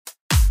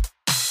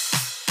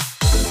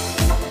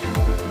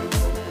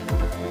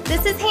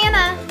This is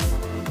Hannah.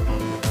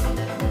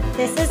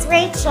 This is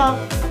Rachel.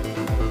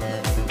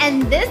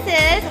 And this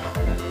is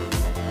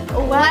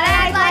What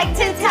I'd Like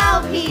to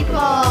Tell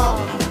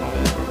People.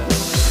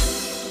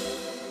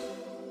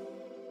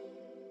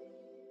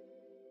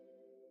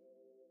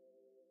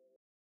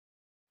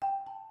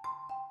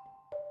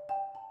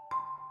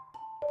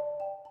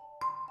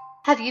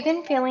 Have you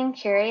been feeling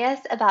curious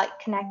about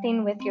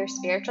connecting with your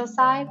spiritual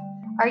side?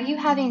 Are you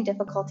having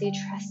difficulty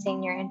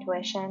trusting your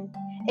intuition?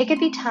 It could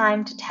be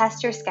time to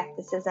test your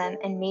skepticism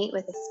and meet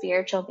with a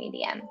spiritual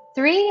medium.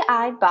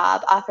 Three-Eyed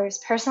Bob offers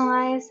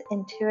personalized,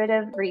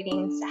 intuitive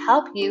readings to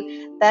help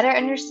you better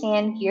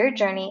understand your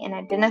journey and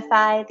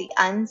identify the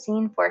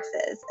unseen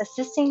forces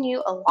assisting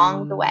you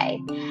along the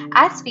way.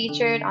 As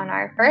featured on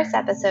our first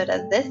episode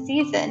of this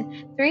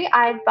season,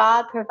 Three-Eyed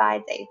Bob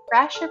provides a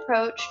fresh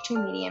approach to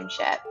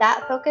mediumship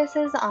that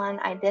focuses on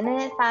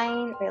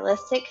identifying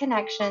realistic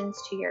connections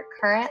to your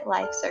current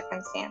life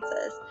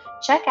circumstances.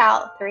 Check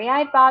out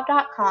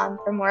threeeyedbob.com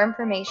for more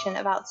information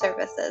about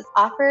services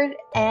offered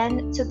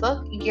and to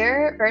book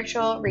your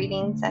virtual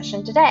reading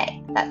session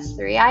today. That's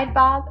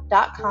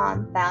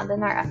threeeyedbob.com, found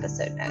in our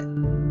episode notes.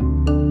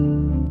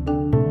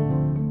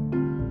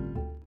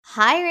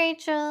 Hi,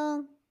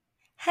 Rachel.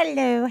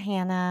 Hello,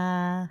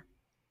 Hannah.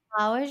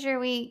 How was your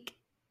week?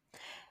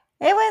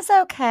 It was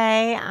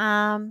okay.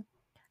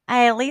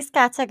 I at least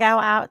got to go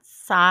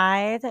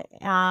outside.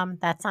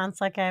 That sounds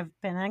like I've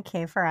been in a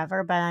cave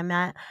forever, but I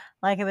meant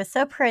like it was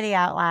so pretty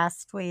out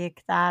last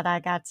week that I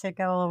got to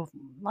go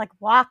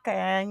walk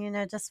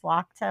and just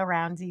walk to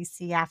around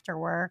DC after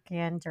work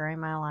and during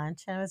my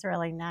lunch, and it was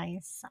really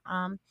nice.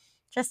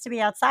 Just to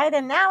be outside,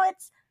 and now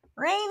it's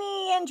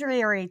rainy and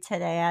dreary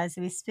today as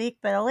we speak,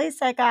 but at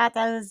least I got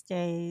those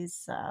days.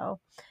 So,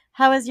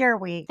 how was your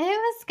week? It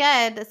was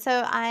good. So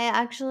I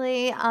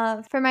actually,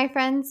 for my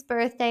friend's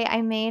birthday,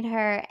 I made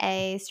her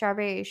a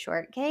strawberry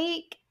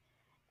shortcake,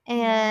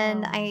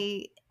 and Wow.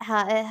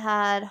 it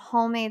had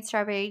homemade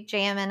strawberry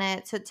jam in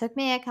it. So it took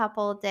me a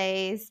couple of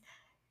days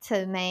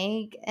to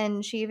make,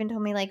 and she even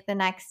told me like the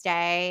next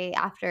day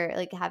after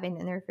like having it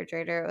in the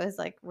refrigerator, it was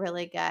like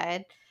really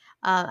good.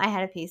 I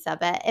had a piece of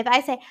it. If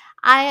I say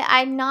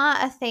I'm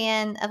not a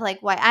fan of like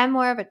white, I'm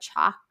more of a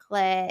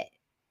chocolate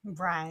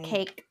Right.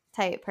 cake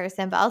type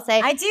person, but I'll say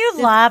I do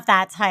love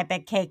that type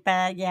of cake,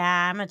 but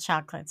yeah, I'm a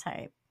chocolate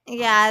type.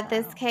 yeah,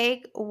 Also. this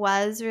cake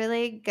was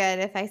really good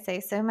if I say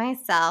so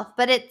myself,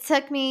 but it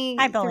took me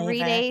I believe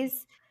 3 it.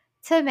 days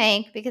to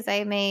make because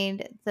I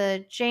made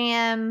the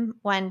jam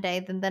one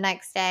day, then the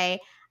next day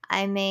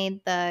I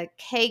made the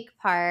cake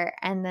part,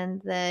 and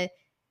then the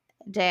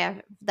day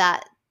of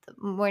that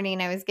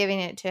morning I was giving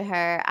it to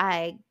her,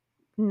 I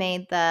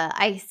made the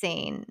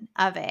icing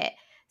of it.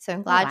 So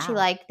I'm glad she wow.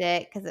 liked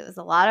it because it was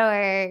a lot of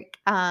work.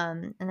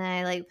 And then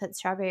I like put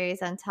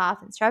strawberries on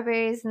top and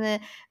strawberries, and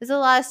it was a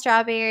lot of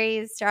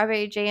strawberries,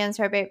 strawberry jam,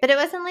 strawberry, but it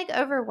wasn't like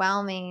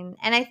overwhelming.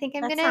 And I think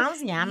I'm That gonna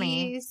sounds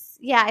yummy.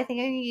 I think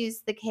I'm gonna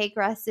use the cake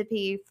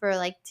recipe for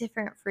like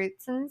different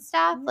fruits and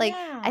stuff. Like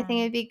I think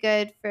Yeah. it'd be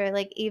good for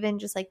like even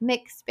just like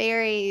mixed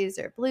berries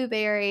or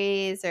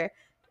blueberries or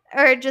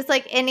just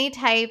like any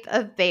type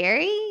of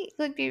berry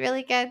would be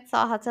really good. So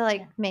I'll have to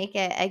like make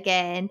it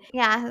again.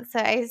 Yeah. So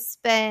I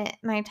spent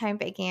my time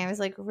baking. I was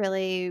like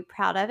really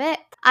proud of it.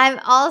 I'm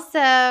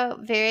also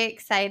very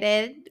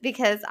excited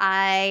because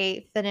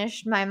I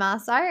finished my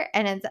moss art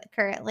and it's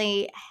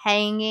currently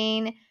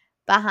hanging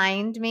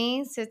behind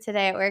me. So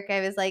today at work, I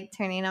was like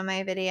turning on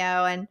my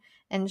video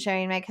and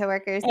showing my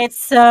coworkers. It's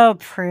so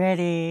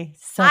pretty.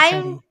 So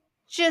I'm pretty.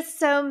 just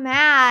so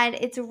mad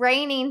it's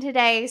raining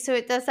today, so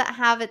it doesn't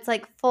have its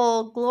like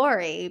full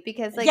glory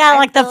because like Yeah, I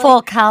like the feel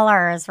full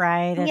colors,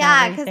 right? And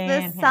yeah, because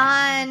everything.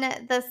 Yeah.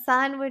 the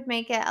sun would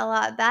make it a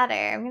lot better.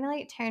 I'm gonna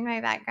like turn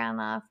my background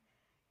off,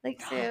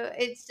 like so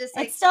it's just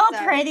like It's still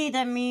sorry, pretty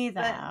to me,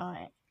 though.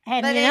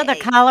 And but the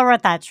color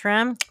with that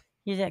trim,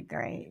 you did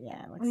great.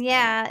 Yeah, it looks great.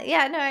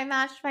 yeah, no, I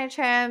matched my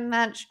trim,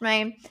 matched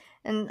my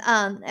and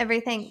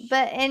everything.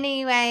 But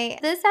anyway,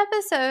 this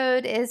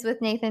episode is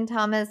with Nathan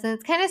Thomas, and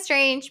it's kind of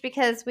strange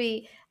because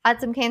we had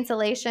some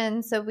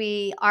cancellations, so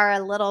we are a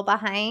little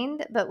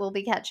behind, but we'll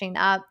be catching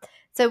up.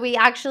 So we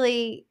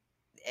actually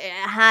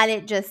had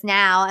it just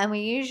now, and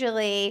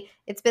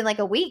it's been like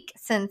a week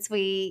since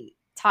we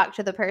talked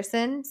to the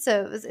person,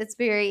 so it's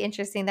very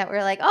interesting that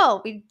we're like,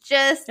 oh,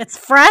 It's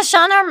fresh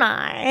on our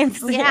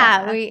minds.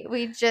 yeah,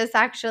 we just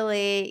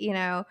actually,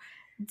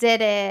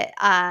 did it,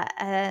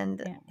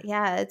 and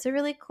it's a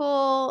really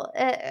cool,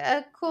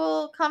 a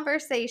cool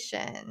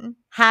conversation.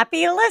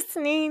 Happy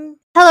listening.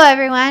 Hello,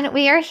 everyone.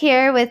 We are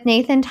here with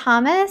Nathan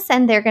Thomas,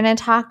 and they're going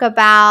to talk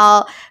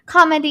about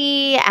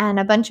comedy and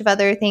a bunch of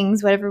other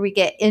things, whatever we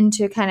get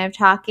into kind of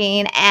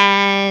talking.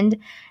 And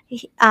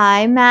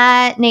I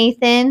met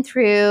Nathan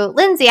through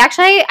Lindsay.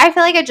 Actually, I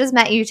feel like I just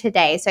met you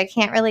today, so I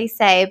can't really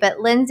say. But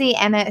Lindsay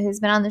Emmett, who's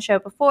been on the show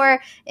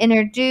before,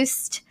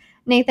 introduced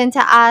Nathan, to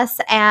us.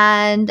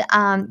 And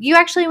you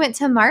actually went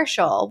to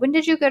Marshall. When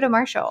did you go to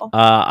Marshall?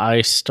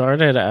 I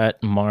started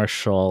at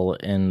Marshall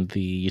in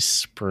the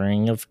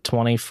spring of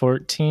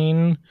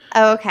 2014.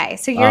 Oh, okay.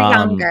 So you're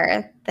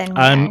younger than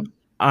me.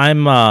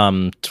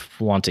 I'm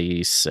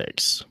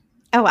 26.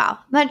 Oh, wow.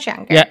 Much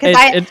younger. Yeah,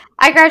 Because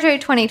I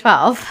graduated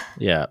 2012.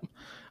 Yeah.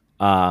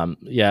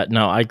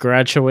 No, I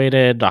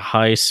graduated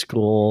high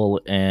school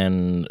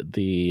in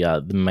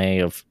the May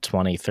of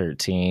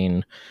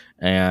 2013,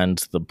 and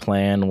the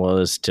plan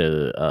was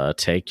to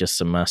take a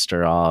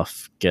semester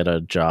off, get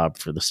a job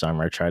for the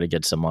summer, try to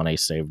get some money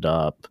saved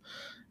up.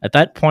 At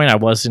that point, I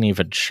wasn't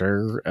even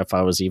sure if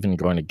I was even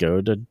going to go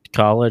to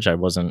college. I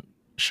wasn't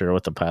sure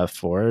what the path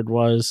forward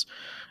was.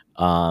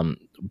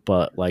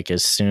 But like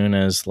as soon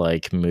as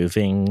like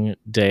move-in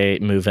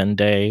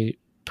day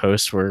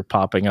posts were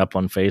popping up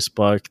on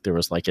Facebook, there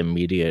was like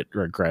immediate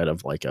regret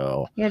of like,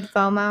 oh, You had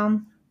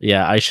FOMO.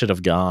 Yeah, I should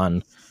have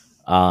gone.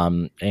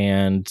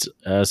 And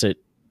as it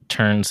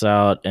turns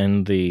out,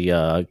 in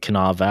the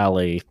Kanawha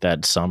Valley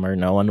that summer,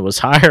 no one was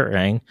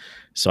hiring,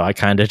 so I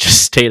kind of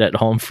just stayed at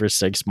home for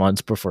 6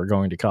 months before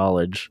going to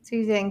college. So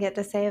you didn't get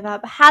to save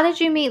up. How did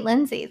you meet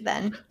Lindsay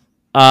then?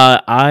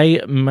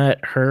 I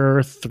met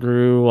her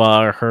through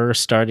her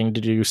starting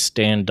to do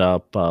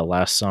stand-up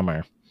last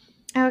summer.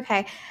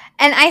 Okay.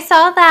 And I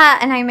saw that,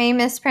 and I may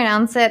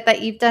mispronounce it,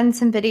 that you've done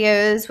some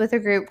videos with a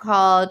group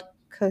called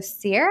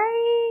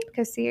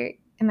Kosiri?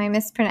 Am I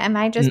mispronouncing? Am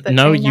I just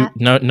butchering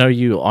that? No,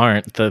 you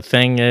aren't. The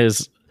thing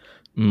is,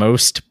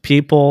 most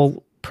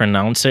people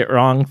pronounce it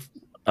wrong.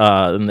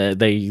 And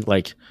they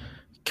like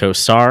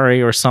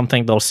Kosari or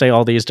something. They'll say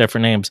all these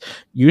different names.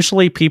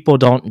 Usually, people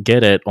don't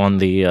get it on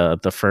the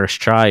first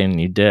try, and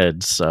you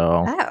did.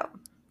 So, Oh.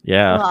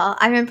 Yeah. Well,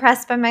 I'm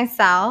impressed by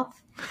myself.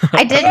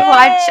 I did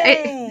watch.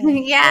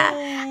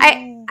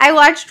 I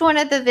watched one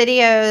of the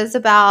videos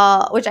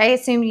about, which I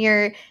assume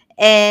you're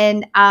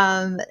in,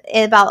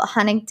 about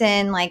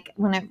Huntington, like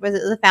when it was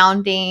the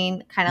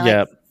founding, kind of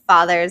like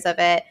fathers of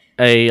it.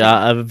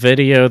 A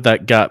video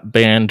that got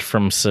banned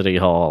from City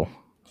Hall.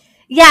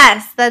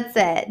 Yes, that's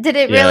it. Did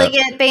it really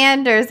get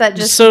banned, or is that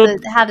just how did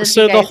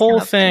you guys the whole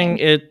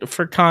thing?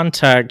 For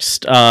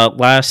context,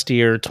 last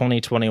year,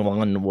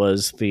 2021,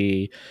 was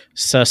the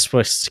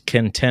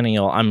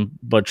sesquicentennial. I'm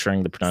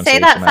butchering the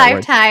pronunciation. Say that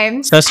 5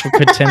 times.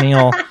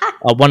 Sesquicentennial,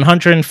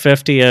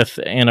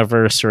 150th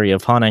anniversary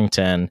of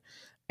Huntington,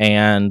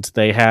 and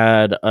they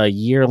had a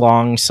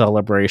year-long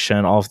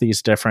celebration. All of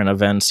these different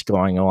events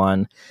going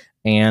on.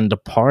 And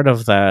part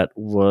of that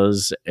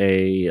was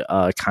a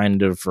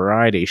kind of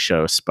variety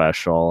show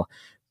special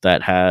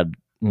that had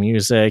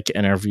music,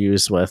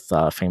 interviews with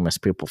famous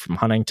people from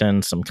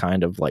Huntington, some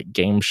kind of like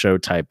game show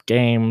type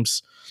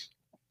games.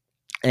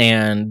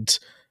 And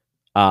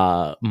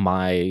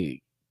my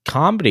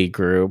comedy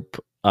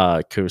group,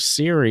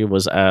 Kosiri,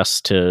 was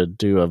asked to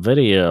do a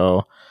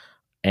video,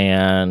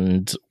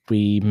 and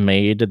we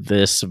made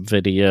this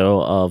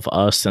video of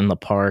us in the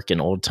park in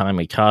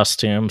old-timey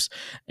costumes.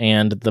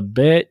 And the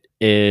bit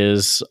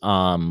is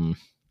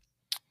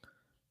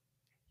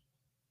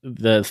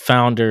the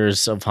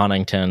founders of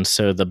Huntington,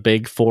 so the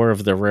big four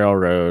of the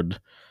railroad.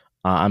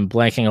 I'm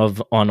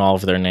blanking on all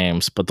of their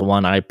names, but the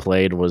one I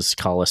played was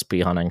Collis B.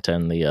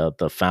 Huntington,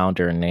 the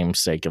founder and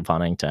namesake of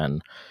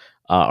Huntington,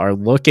 are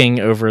looking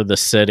over the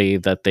city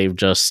that they've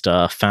just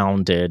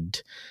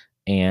founded,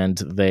 and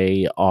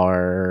they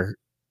are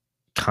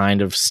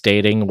kind of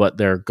stating what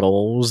their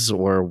goals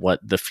or what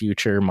the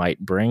future might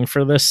bring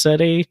for this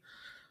city.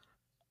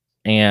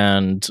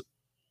 And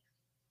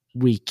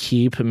we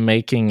keep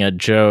making a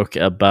joke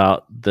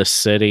about the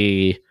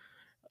city,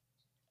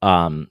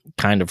 kind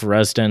of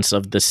residents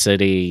of the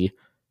city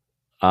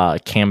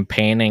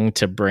campaigning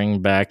to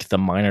bring back the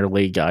minor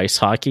league ice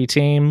hockey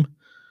team,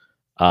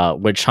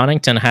 which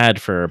Huntington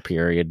had for a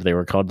period. They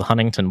were called the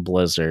Huntington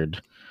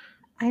Blizzard.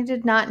 I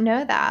did not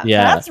know that.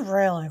 Yeah. That's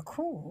really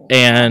cool.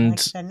 And I like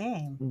the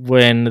name.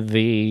 When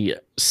the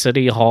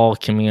City Hall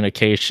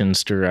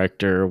communications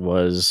director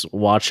was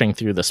watching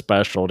through the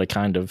special to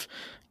kind of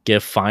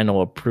give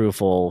final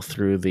approval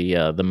through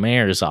the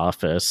mayor's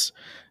office,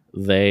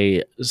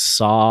 they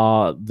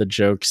saw the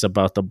jokes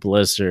about the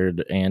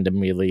Blizzard and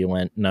immediately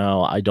went,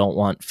 no, I don't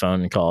want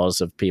phone calls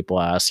of people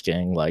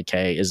asking like,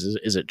 hey, is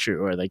it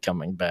true? Are they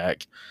coming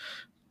back?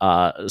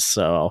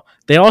 So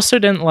they also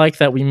didn't like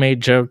that we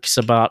made jokes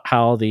about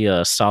how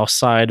the south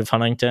side of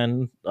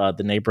Huntington,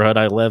 the neighborhood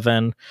I live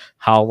in,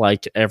 how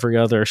like every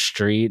other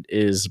street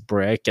is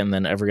brick and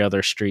then every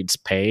other street's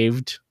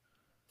paved.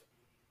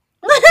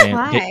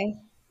 Why?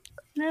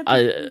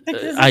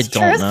 I don't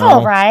truthful,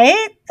 know.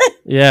 Right?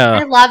 Yeah.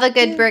 I love a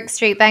good brick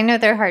street, but I know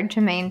they're hard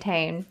to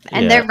maintain.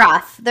 And they're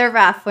rough. They're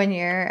rough when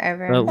you're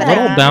over. A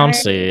little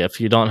bouncy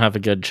if you don't have a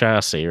good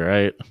chassis,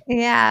 right?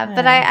 Yeah,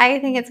 but I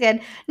think it's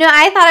good. No,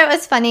 I thought it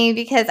was funny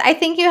because I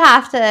think you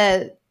have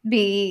to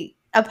be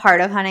a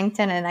part of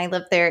Huntington and I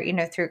lived there,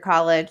 through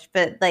college,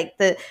 but like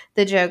the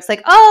jokes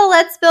like, oh,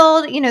 let's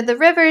build, the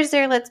river's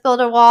there, let's build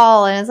a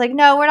wall. And it's like,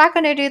 no, we're not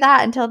going to do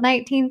that until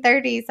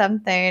 1930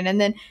 something. And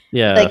then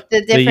like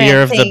the the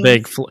year different of the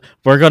big things.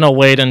 we're going to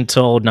wait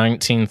until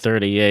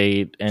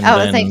 1938 and Oh,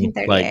 it's then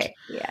 1938.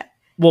 Yeah.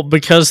 well,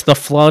 because the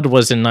flood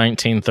was in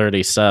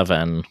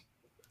 1937.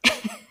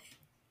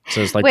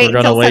 So it's like Wait we're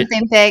going to until wait.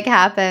 something big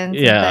happens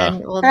Yeah. and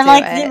then we'll They're do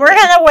like, it. we're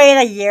going to wait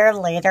a year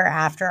later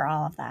after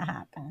all of that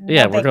happened.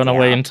 Yeah, No we're big going to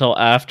wait deal. until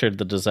after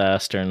the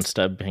disaster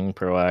instead of being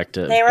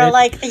proactive. They were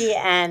like the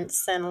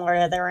Ents in Lord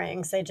of the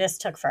Rings. They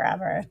just took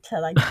forever to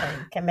like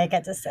think and make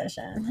a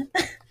decision.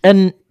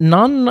 And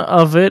none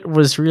of it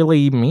was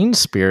really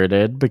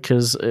mean-spirited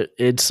because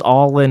it's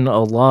all in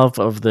a love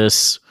of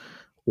this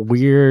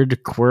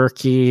weird,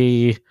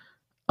 quirky,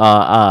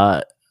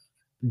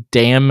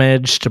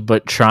 damaged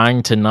but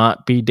trying to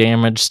not be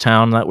damaged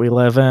town that we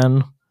live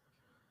in.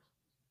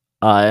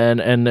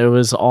 And it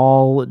was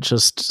all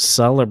just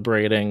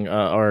celebrating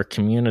our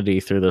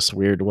community through this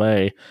weird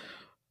way.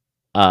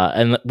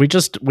 And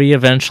we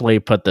eventually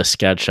put the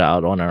sketch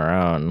out on our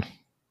own.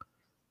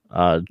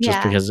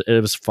 Just because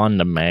it was fun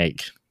to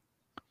make.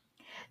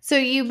 So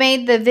you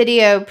made the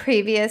video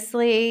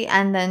previously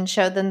and then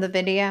showed them the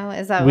video?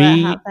 Is that what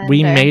happened?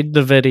 We made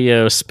the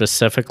video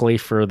specifically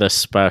for this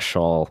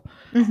special.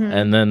 Mm-hmm.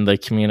 And then the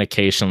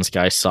communications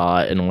guy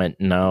saw it and went,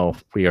 "No,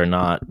 we are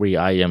not.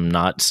 I am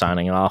not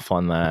signing off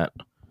on that."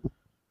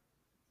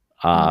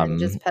 And then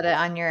just put it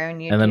on your own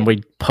YouTube. And then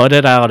we put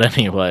it out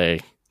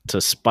anyway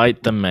to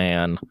spite the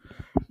man.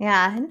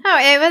 Yeah, no,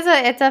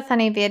 it's a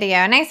funny video,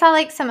 and I saw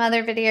like some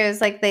other videos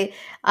like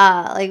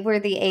like where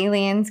the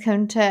aliens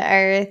come to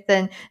Earth,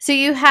 and so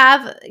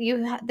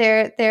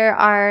there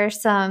are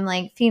some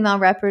like female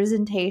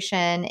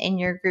representation in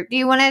your group. Do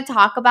you want to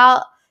talk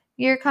about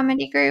your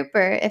comedy group,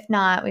 or if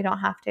not, we don't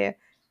have to?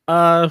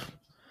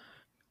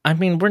 I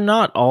mean, we're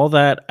not all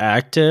that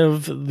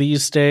active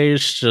these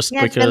days, just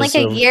because it's been like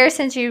a year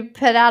since you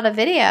put out a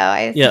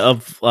video.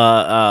 Of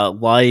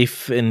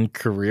life and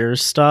career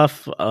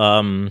stuff.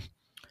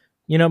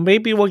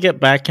 Maybe we'll get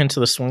back into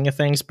the swing of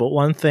things, but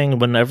one thing,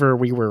 whenever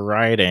we were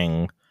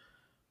writing,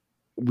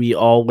 we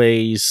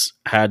always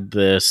had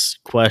this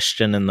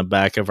question in the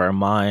back of our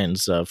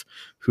minds of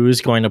who's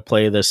going to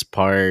play this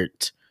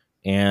part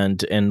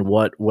and in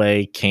what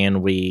way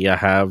can we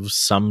have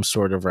some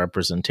sort of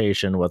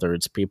representation, whether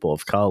it's people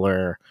of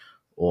color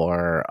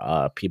or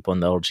people in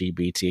the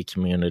LGBT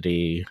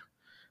community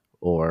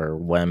or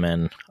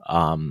women,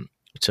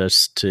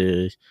 just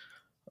to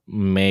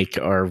make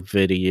our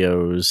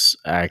videos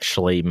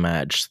actually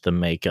match the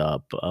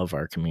makeup of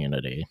our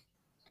community.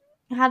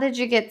 How did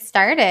you get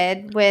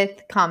started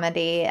with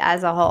comedy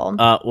as a whole?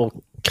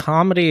 Well,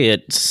 comedy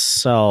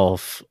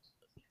itself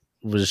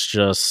was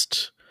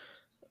just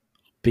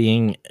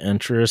being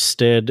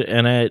interested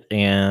in it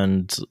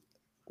and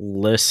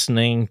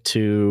listening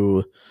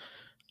to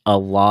a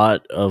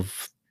lot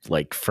of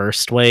like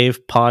first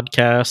wave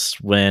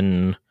podcasts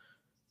when,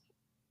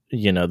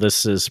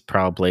 this is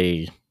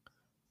probably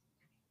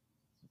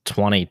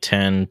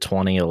 2010,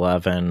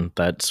 2011,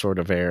 that sort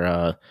of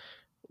era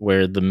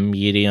where the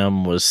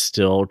medium was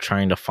still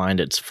trying to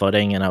find its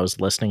footing. And I was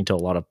listening to a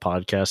lot of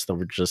podcasts that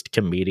were just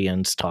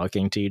comedians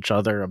talking to each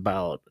other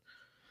about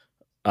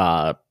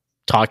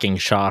talking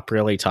shop,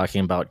 really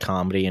talking about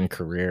comedy and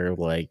career,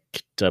 like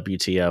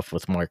WTF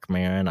with Mark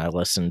Maron. I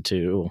listened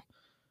to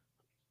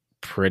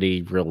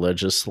pretty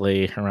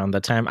religiously around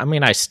that time. I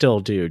mean, I still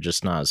do,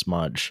 just not as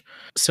much.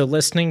 So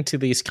listening to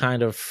these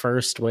kind of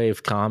first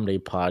wave comedy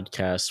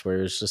podcasts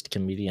where it's just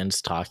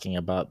comedians talking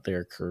about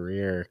their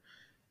career,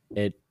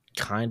 it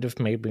kind of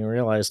made me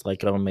realize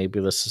like, oh, maybe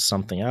this is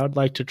something I would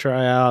like to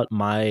try out.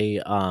 My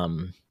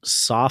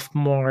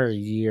sophomore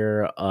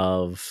year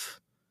of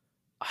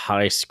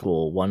high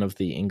school, one of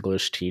the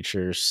English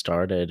teachers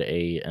started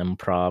a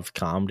improv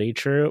comedy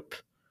troupe.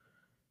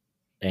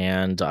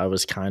 And I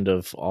was kind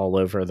of all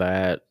over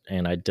that.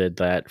 And I did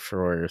that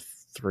for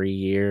 3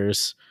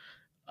 years,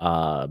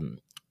 from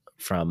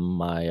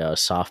my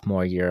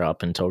sophomore year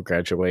up until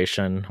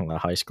graduation,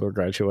 high school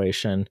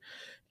graduation.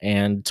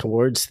 And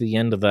towards the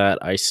end of that,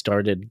 I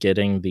started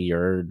getting the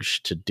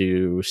urge to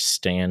do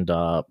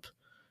stand-up.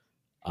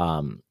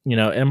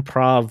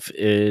 Improv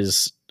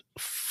is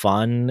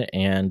fun,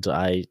 and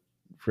I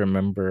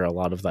remember a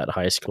lot of that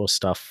high school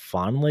stuff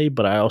fondly,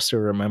 but I also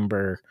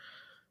remember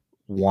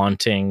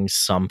wanting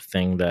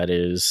something that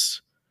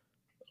is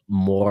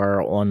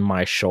more on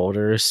my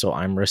shoulders, so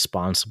I'm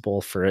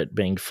responsible for it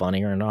being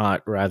funny or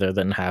not, rather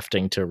than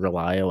having to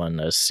rely on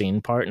a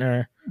scene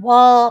partner.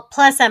 Well,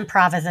 plus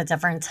improv is a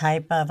different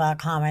type of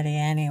comedy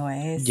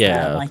anyways.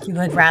 Yeah. So, like, you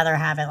would rather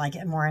have it like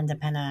more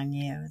independent on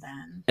you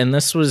than. And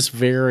this was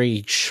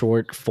very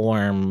short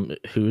form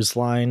Whose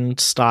Line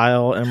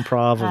style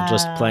improv of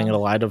just playing a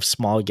lot of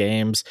small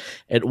games.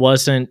 It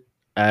wasn't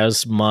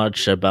as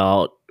much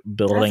about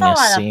building a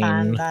scene. Of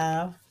fun,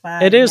 though.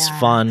 But, it is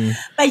fun.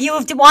 But you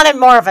wanted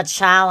more of a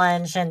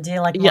challenge and do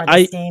like more of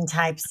the scene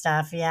type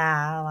stuff.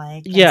 Yeah.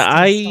 Like,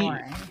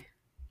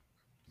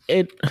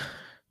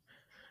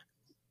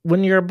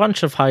 when you're a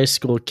bunch of high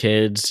school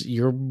kids,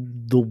 you're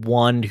the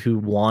one who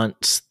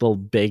wants the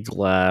big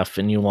laugh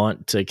and you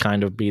want to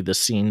kind of be the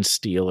scene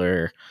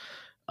stealer.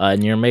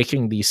 And you're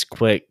making these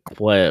quick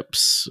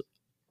quips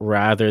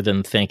rather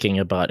than thinking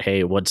about,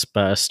 hey, what's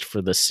best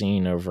for the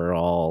scene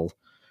overall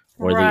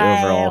or the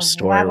overall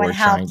story What would we're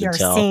help trying to your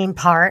tell. scene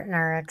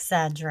partner,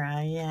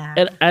 etc. Yeah.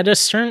 At a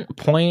certain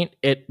point,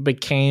 it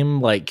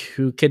became like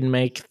who could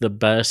make the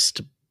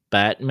best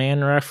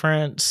Batman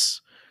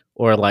reference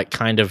or like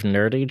kind of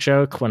nerdy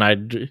joke when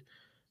I'd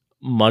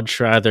much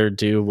rather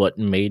do what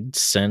made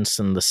sense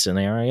in the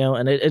scenario.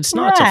 And it's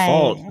not to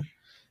fault Right.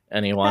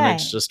 anyone.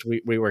 It's Right. just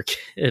we were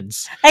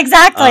kids.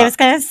 Exactly. I was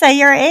going to say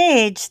your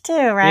age too,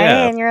 right?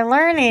 Yeah. And you're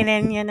learning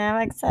and,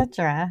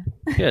 etc.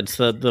 Yeah, it's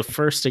the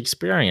first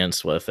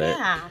experience with it.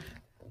 Yeah.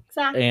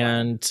 Exactly.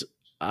 And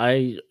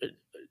I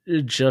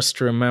just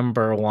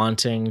remember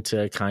wanting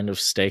to kind of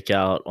stake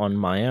out on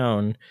my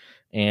own.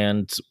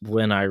 And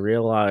when I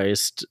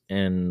realized,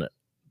 and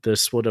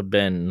this would have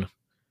been,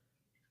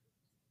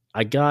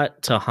 I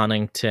got to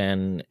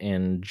Huntington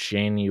in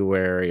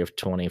January of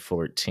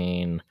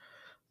 2014.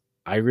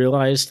 I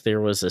realized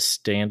there was a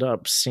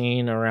stand-up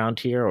scene around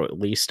here, or at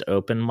least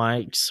open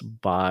mics,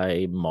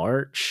 by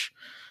March.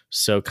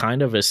 So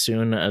kind of as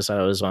soon as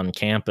I was on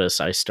campus,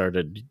 I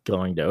started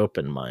going to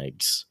open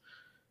mics.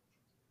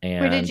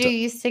 And Where did you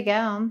used to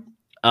go?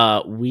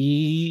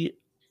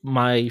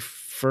 My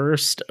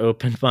first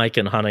open mic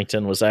in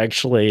Huntington was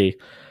actually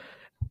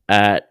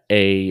at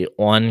a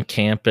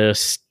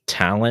on-campus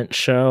talent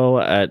show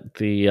at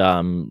the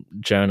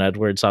Joan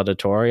Edwards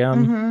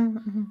Auditorium.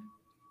 Mm-hmm.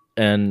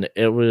 And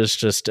it was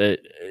just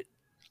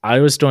I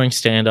was doing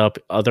stand-up,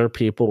 other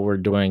people were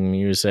doing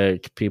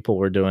music, people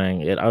were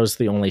doing it. I was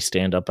the only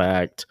stand-up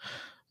act.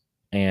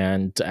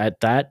 And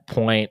at that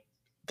point,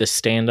 the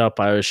stand-up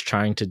I was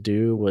trying to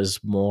do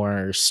was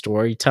more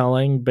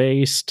storytelling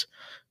based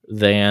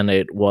than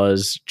it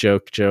was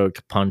joke,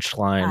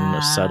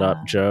 punchline,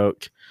 setup,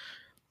 joke.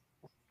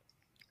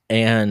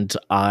 And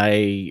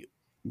I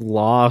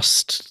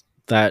lost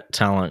that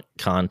talent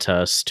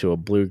contest to a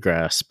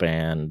bluegrass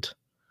band,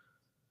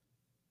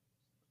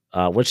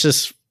 which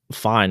is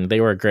fine. They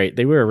were great.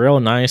 They were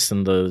real nice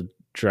in the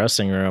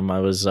dressing room.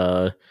 I was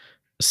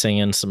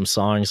singing some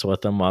songs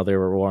with them while they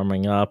were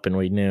warming up, and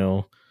we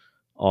knew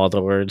all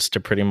the words to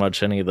pretty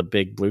much any of the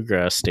big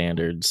bluegrass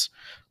standards.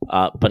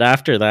 But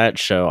after that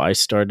show, I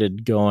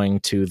started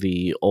going to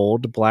the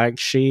old Black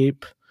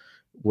Sheep,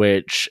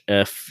 which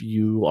if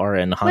you are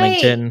in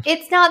Huntington... Wait,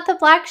 it's not the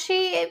Black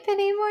Sheep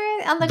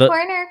anymore? On the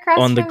corner across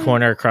on the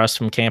corner across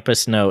from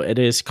campus? No, it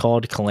is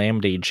called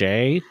Calamity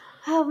J.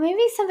 Oh,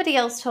 maybe somebody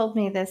else told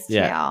me this too.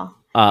 Yeah.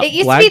 It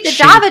used to be the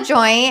Java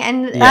Joint,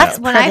 and that's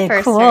when I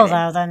first cool, started.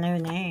 Though, the new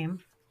name.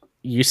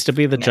 Used to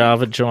be the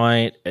Java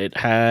Joint. It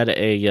had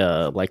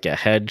a like a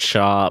head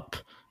shop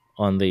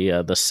on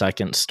the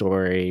second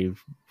story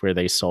where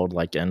they sold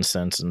like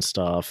incense and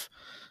stuff.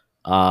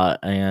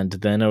 And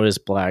then it was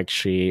Black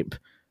Sheep.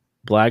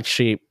 Black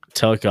Sheep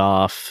took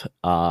off.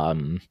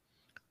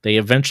 They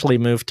eventually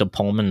moved to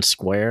Pullman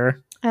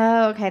Square.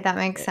 Oh, okay, that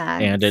makes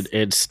sense. And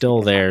it's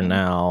still there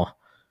now.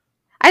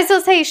 I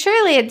still say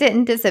surely it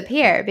didn't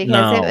disappear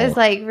because it was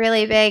like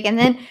really big. And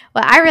then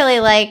what I really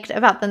liked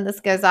about them, this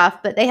goes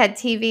off, but they had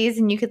TVs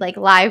and you could like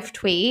live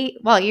tweet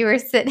while you were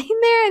sitting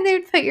there, and they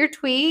would put your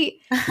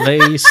tweet.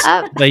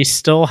 They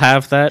still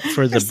have that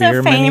for the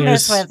beer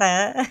famous menus. With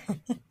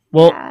it.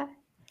 Well, yeah.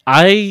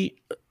 I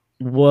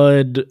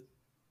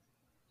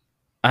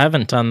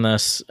haven't done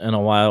this in a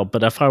while,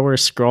 but if I were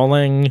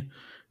scrolling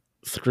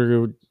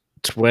through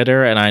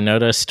Twitter and I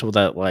noticed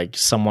that like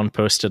someone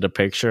posted a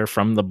picture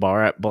from the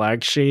bar at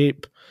Black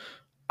Sheep,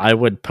 I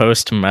would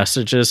post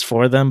messages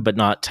for them but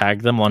not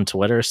tag them on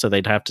Twitter, so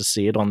they'd have to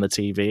see it on the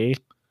TV.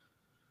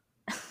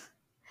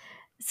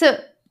 So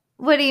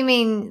what do you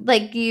mean?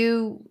 Like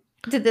you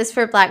did this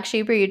for Black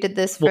Sheep, or you did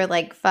this for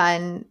like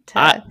fun?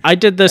 I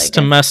did this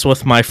to mess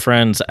with my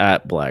friends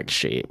at Black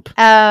Sheep.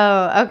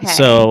 Oh, okay.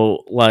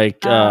 So like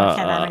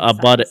a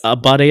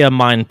buddy of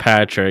mine,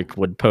 Patrick,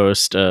 would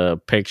post a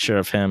picture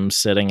of him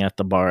sitting at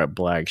the bar at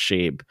Black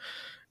Sheep.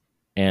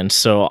 And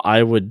so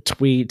I would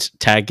tweet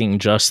tagging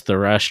just the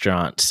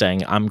restaurant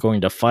saying, "I'm going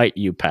to fight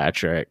you,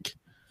 Patrick."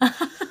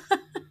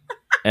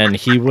 And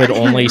he would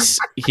only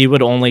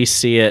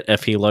see it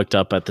if he looked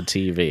up at the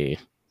TV.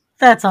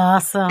 That's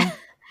awesome.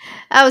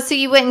 Oh, so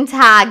you wouldn't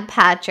tag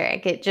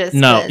Patrick? It just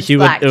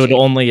it would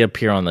only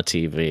appear on the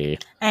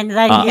TV. And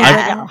then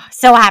you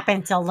so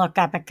happen to look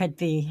up. It could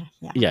be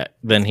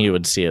then he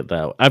would see it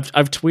though. I've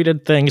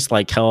tweeted things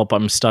like, "Help!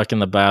 I'm stuck in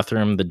the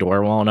bathroom. The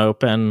door won't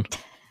open."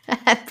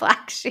 At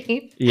Black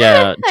Sheep.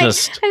 Yeah, I'm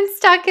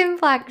stuck in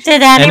Black Sheep.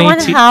 Did anyone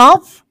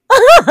help?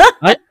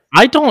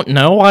 I don't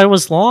know. I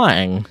was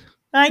lying.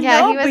 I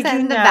know, he was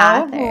in the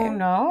bathroom. Who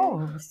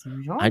knows?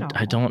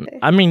 I don't.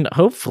 I mean,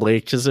 hopefully,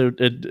 because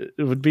it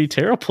would be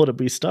terrible to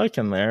be stuck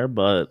in there.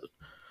 But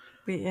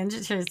be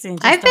interesting.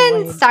 I've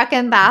been stuck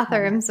in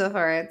bathrooms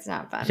before. It's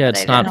not fun. Yeah,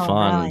 it's not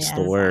fun. It's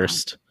the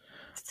worst.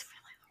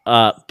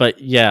 But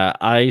yeah,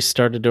 I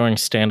started doing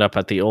stand up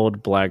at the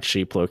old Black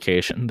Sheep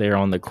location there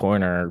on the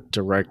corner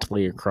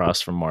directly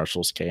across from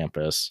Marshall's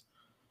campus.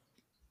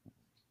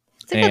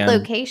 It's a good And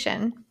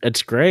location.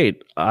 it's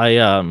great.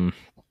 I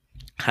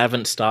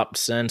haven't stopped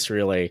since,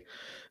 really.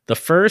 The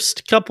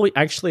first couple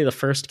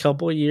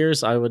of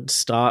years I would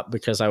stop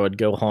because I would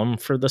go home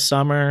for the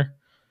summer.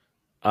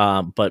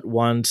 But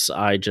once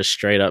I just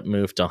straight up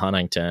moved to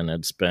Huntington,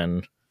 it's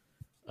been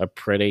a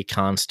pretty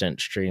constant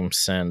stream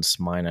since,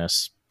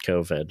 minus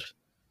COVID.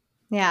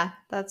 Yeah,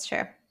 that's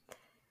true.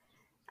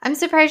 I'm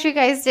surprised you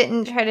guys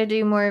didn't try to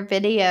do more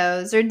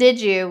videos, or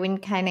did you when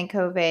kind of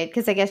COVID?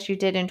 Because I guess you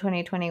did in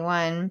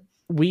 2021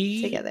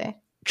 We together.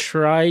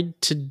 tried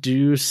to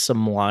do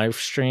some live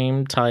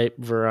stream type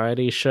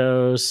variety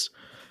shows.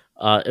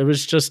 It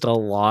was just a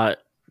lot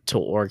to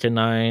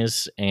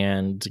organize,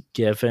 and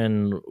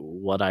given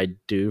what I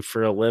do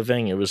for a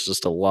living, it was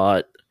just a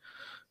lot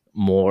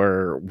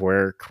more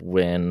work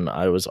when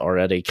I was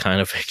already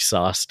kind of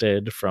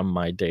exhausted from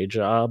my day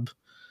job.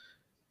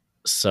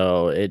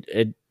 So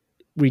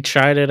we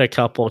tried it a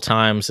couple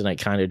times and it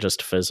kind of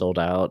just fizzled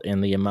out,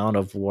 and the amount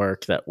of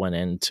work that went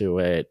into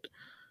it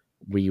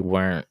we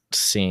weren't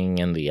seeing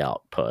in the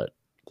output,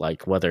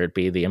 like whether it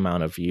be the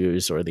amount of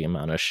views or the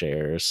amount of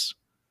shares.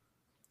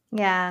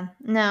 Yeah,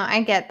 no,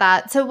 I get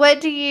that. So what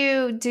do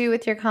you do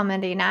with your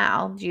comedy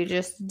now? Do you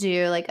just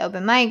do like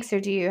open mics, or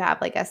do you have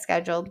like a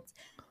scheduled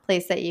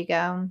place that you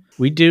go?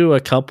 We do a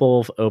couple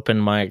of open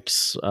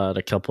mics at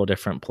a couple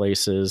different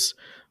places.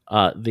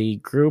 The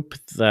group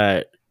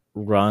that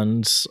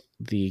runs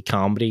the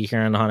comedy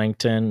here in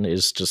Huntington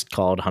is just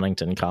called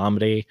Huntington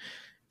Comedy.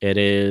 It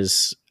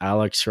is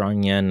Alex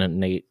Runyon,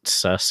 Nate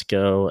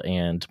Sesko,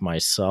 and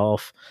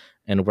myself,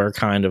 and we're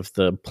kind of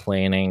the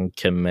planning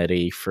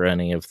committee for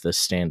any of the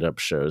stand-up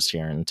shows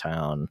here in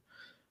town.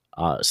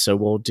 So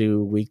we'll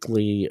do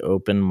weekly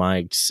open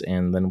mics,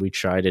 and then we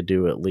try to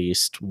do at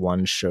least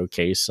one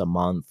showcase a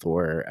month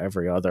or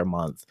every other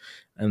month.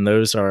 And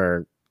those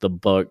are the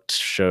booked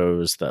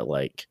shows that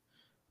like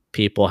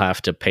people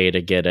have to pay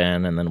to get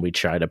in, and then we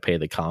try to pay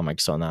the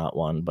comics on that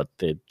one, but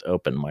the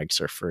open mics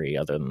are free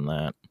other than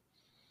that.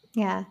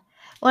 Yeah.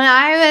 When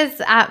I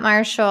was at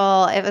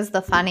Marshall, it was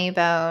the Funny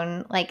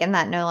Bone, like, and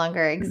that no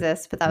longer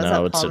exists, but that was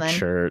No, at it's Pullman. a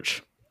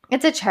church.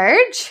 It's a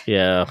church?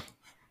 Yeah.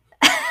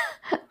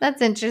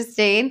 That's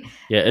interesting.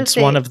 Yeah, it's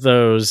one of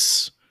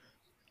those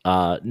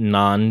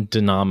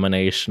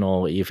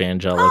non-denominational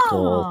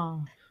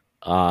evangelical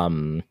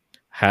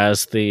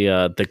has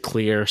the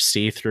clear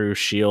see-through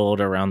shield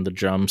around the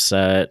drum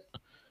set,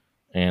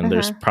 and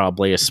there's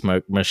probably a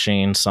smoke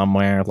machine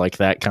somewhere, like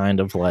that kind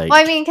of like.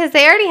 Well, I mean, because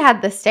they already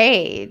had the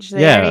stage.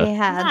 They already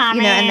had,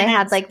 and they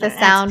had like the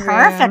sound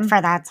perfect room for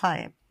that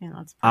type.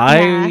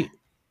 I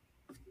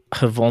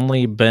have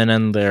only been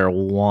in there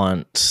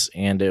once,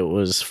 and it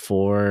was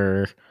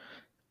for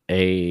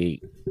a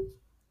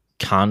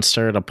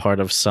concert, a part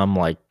of some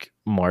like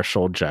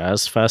Marshall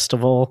Jazz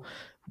Festival.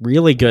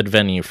 Really good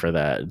venue for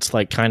that. It's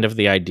like kind of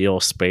the ideal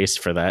space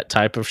for that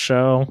type of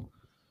show.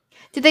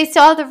 Do they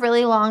still have the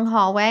really long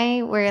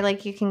hallway where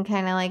like you can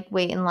kind of like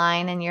wait in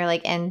line and you're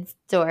like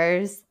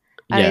indoors?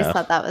 I always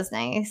thought that was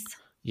nice.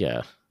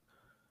 Yeah.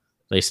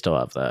 They still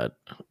have that.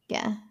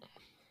 Yeah.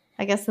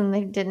 I guess then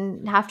they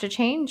didn't have to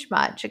change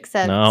much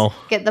except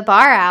get the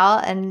bar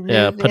out and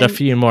put a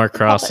few more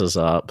crosses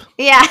up.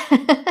 Yeah.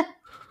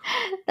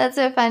 That's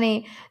so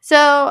funny.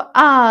 So,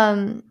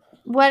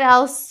 what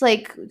else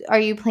like are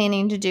you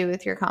planning to do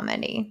with your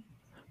comedy?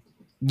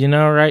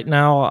 Right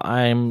now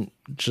I'm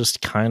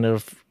just kind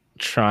of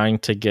trying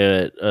to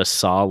get a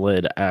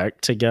solid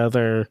act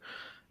together,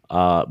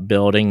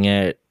 building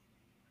it.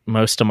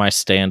 Most of my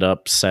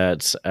stand-up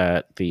sets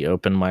at the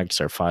open mics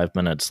are 5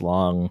 minutes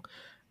long,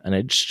 and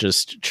it's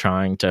just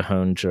trying to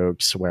hone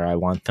jokes where I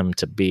want them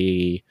to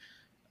be,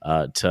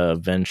 to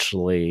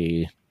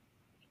eventually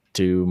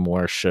do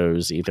more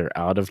shows either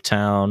out of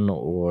town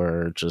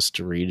or just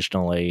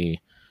regionally,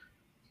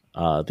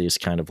 these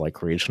kind of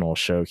like regional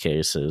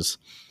showcases.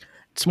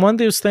 It's one of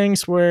those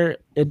things where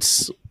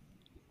it's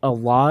a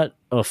lot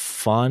of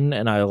fun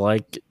and I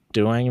like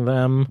doing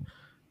them,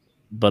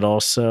 but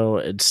also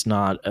it's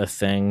not a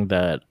thing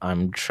that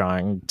I'm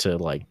trying to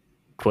like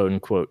quote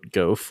unquote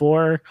go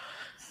for.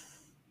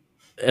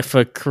 If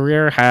a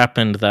career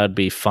happened, that'd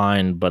be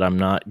fine, but I'm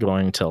not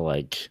going to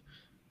like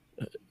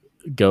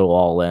go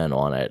all in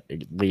on it,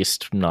 at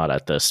least not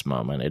at this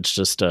moment. It's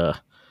just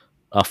a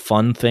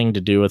fun thing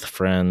to do with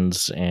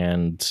friends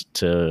and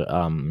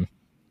to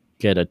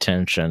get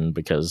attention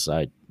because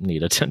I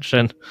need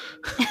attention.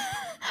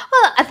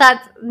 Well,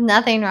 that's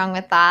nothing wrong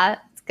with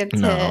that. It's good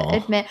to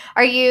admit.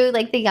 Are you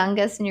like the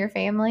youngest in your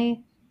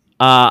family?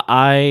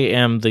 I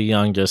am the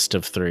youngest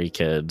of 3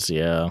 kids.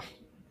 Yeah.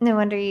 No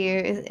wonder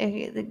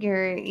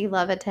you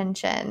love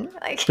attention.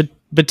 Like, but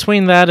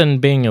between that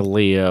and being a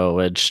Leo,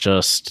 it's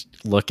just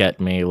look at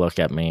me,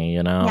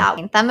 Yeah,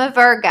 I'm a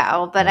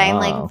Virgo, but I'm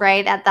like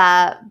right at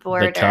that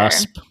border, the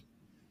cusp.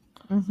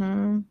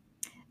 Mm-hmm.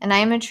 And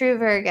I'm a true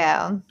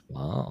Virgo.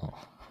 Wow.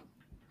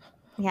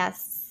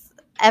 Yes.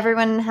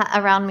 everyone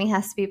around me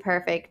has to be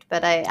perfect,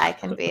 but I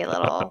can be a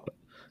little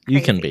You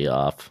crazy. can be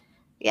off.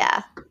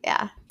 Yeah.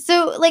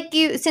 So, like,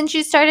 since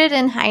you started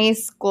in high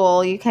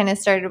school, you kind of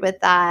started with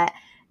that.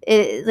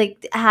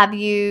 Have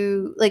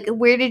you, like,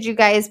 where did you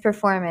guys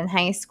perform in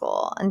high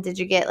school? And did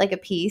you get, like, a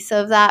piece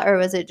of that, or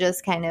was it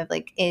just kind of,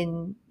 like,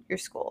 in your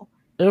school?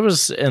 It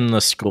was in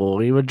the school.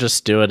 We would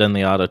just do it in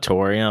the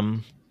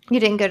auditorium. You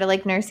didn't go to,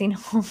 like, nursing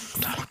homes?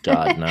 Oh,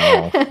 God,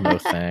 no. No,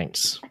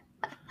 thanks.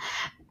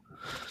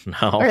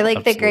 No. Or,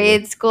 like, the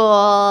grade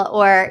school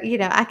or,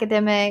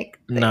 academic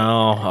thing?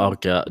 No. Oh,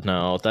 God,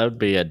 no. That would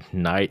be a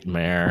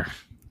nightmare.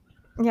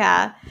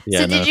 Yeah. Yeah,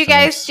 So did no you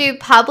guys thanks. do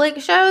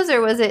public shows,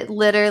 or was it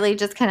literally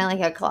just kind of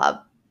like a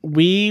club?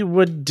 We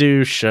would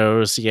do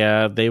shows,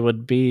 yeah. They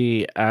would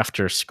be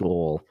after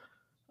school.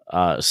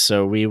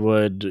 So we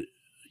would,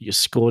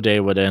 school day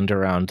would end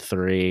around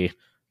 3.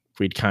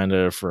 We'd kind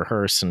of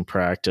rehearse and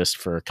practice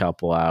for a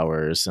couple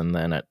hours, and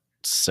then at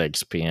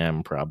 6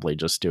 p.m. probably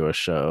just do a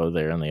show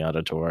there in the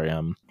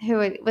auditorium.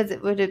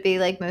 Would it be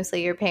like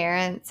mostly your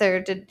parents, or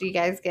did you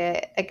guys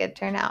get a good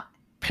turnout?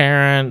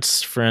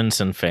 Parents,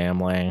 friends, and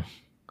family.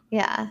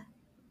 Yeah.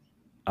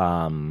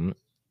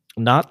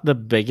 Not the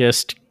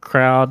biggest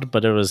crowd,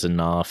 but it was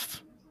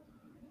enough.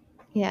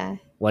 Yeah.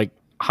 Like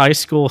high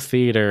school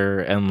theater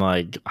and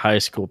like high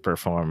school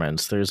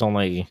performance, there's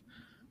only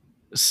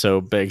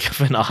so big of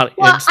an audience.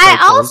 Well,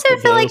 I also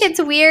feel like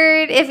it's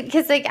weird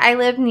because like I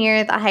live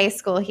near the high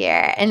school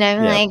here, and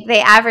I'm like, they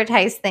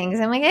advertise things.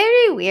 I'm like,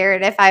 it'd be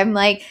weird if I'm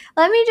like,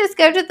 let me just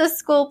go to the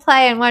school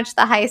play and watch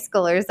the high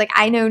schoolers. Like,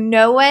 I know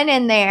no one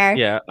in there.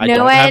 Yeah, I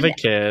don't have a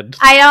kid.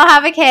 I don't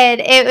have a kid.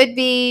 It would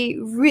be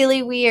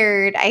really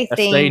weird, I think.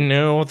 If they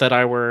knew that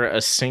I were a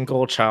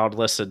single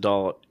childless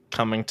adult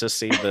coming to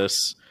see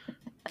this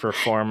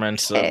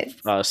performance of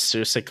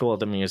Seussical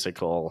the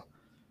Musical,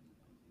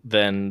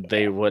 then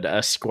they would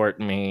escort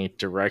me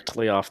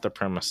directly off the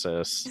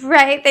premises.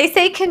 Right. They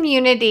say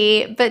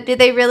community, but do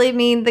they really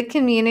mean the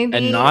community?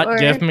 And not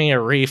give me a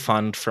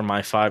refund for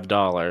my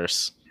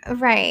 $5.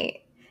 Right.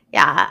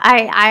 Yeah.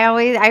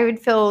 I would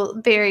feel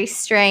very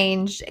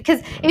strange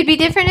because it'd be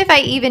different if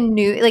I even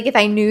knew, like if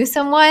I knew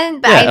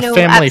someone, but I know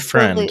family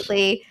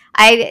absolutely friend.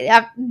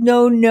 I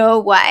know no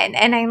one.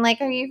 And I'm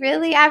like, are you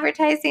really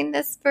advertising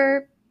this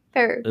for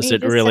Is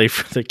it really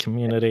for the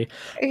community?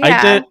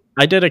 Yeah.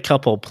 I did a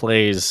couple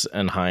plays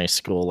in high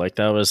school. Like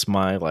that was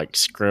my like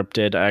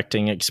scripted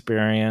acting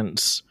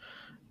experience.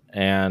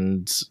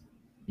 And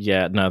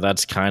yeah, no,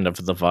 that's kind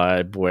of the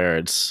vibe where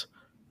it's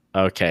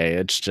okay,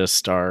 it's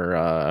just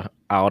our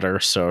outer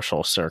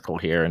social circle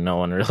here and no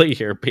one really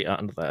here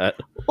beyond that.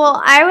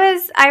 Well, I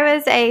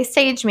was a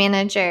stage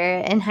manager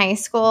in high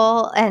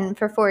school and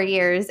for 4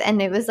 years,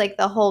 and it was like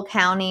the whole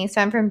county.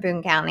 So I'm from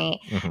Boone County,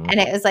 and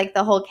it was like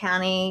the whole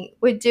county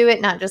would do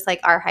it, not just like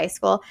our high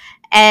school.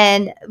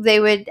 And they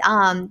would,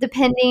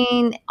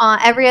 depending on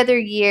every other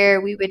year,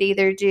 we would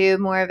either do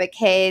more of a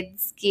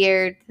kids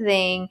geared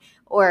thing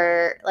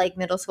or like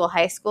middle school,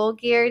 high school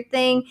geared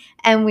thing.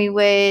 And we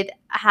would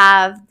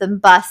have them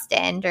bust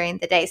in during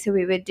the day. So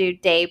we would do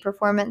day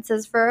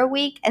performances for a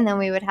week, and then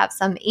we would have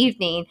some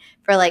evening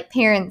for like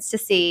parents to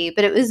see.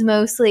 But it was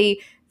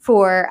mostly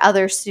for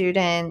other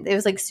students. It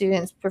was like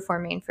students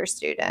performing for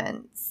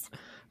students.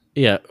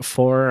 Yeah,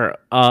 for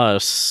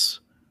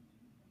us,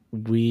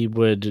 we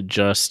would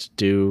just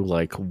do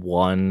like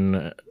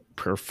one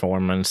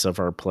performance of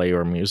our play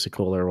or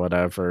musical or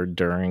whatever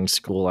during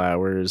school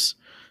hours,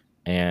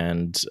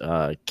 and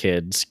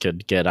kids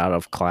could get out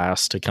of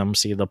class to come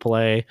see the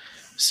play.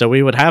 So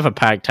we would have a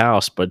packed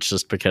house, but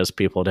just because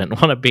people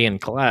didn't want to be in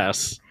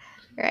class.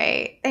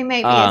 Right. They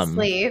might be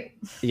asleep.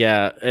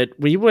 Yeah.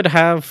 We would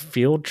have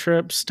field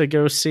trips to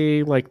go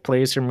see like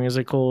plays or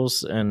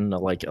musicals in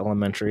like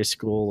elementary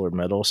school or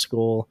middle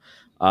school.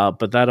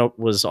 But that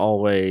was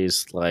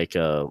always like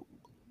a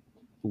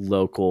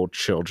local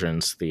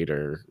children's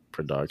theater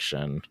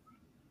production.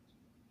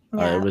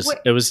 Yeah.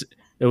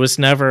 It was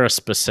never a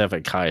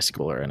specific high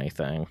school or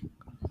anything.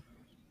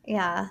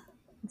 Yeah.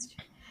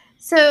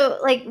 So,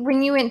 like,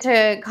 when you went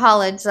to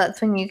college, that's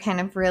when you kind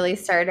of really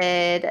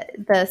started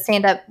the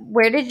stand-up.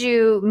 Where did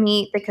you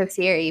meet the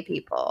Kosiri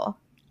people?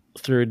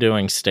 Through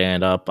doing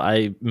stand-up.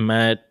 I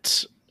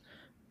met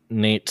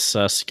Nate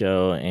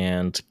Susko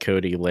and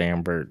Cody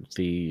Lambert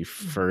the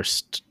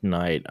first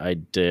night I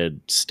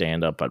did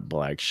stand-up at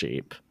Black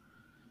Sheep.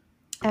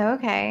 Oh,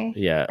 okay.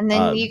 Yeah. And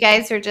then you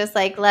guys were just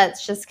like,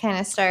 let's just kind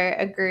of start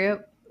a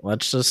group.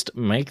 Let's just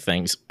make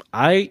things.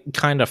 I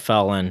kind of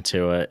fell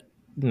into it.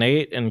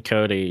 Nate and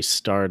Cody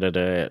started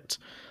it,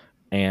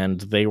 and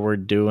they were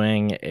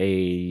doing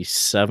a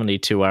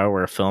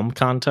 72-hour film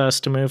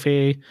contest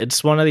movie.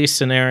 It's one of these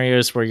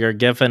scenarios where you're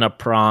given a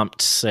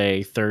prompt,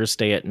 say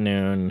Thursday at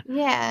noon,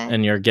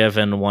 and you're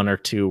given 1 or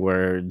 2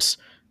 words,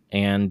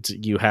 and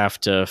you have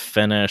to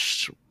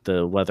finish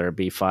whether it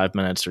be 5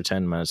 minutes or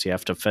 10 minutes, you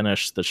have to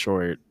finish the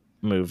short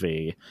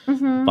movie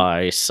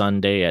by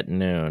Sunday at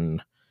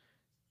noon.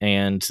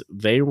 And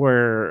they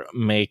were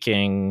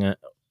making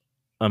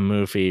a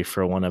movie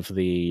for one of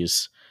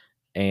these,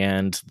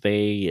 and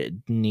they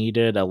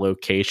needed a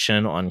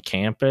location on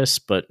campus,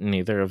 but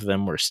neither of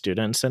them were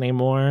students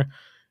anymore.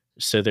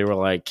 So they were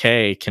like,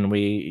 hey, can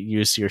we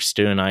use your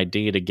student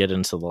ID to get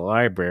into the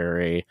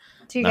library?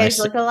 Do you And guys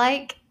look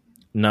alike?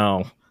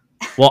 No.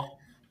 Well,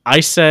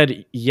 I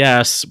said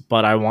yes,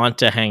 but I want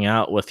to hang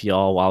out with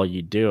y'all while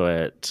you do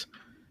it.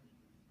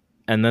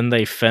 And then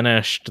they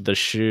finished the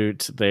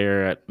shoot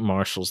there at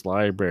Marshall's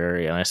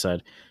library, and I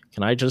said,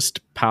 can I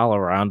just pal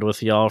around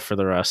with y'all for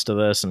the rest of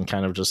this and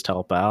kind of just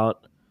help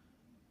out?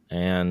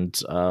 And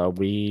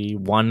we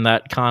won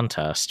that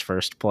contest,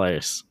 first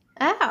place.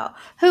 Oh,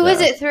 who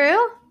was it through?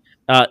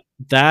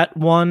 That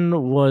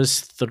one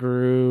was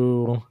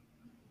through...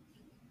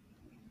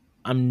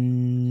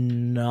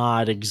 I'm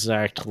not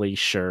exactly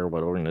sure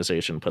what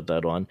organization put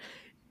that on.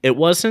 It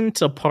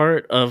wasn't a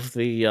part of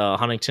the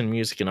Huntington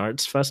Music and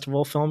Arts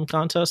Festival film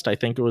contest. I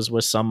think it was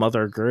with some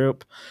other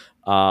group.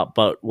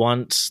 But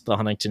once the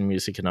Huntington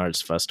Music and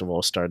Arts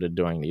Festival started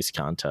doing these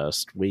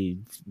contests, we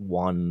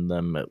won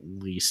them at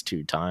least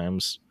 2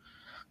 times.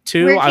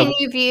 Where can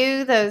you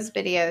view those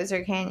videos,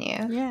 or can you?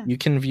 Yeah. You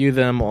can view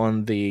them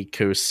on the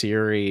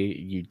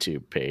Kosiri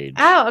YouTube page.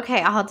 Oh,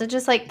 okay. I'll have to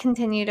just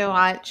continue to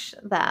watch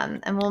them,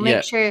 and we'll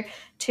make sure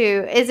to.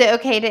 Is it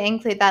okay to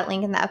include that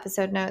link in the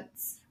episode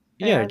notes?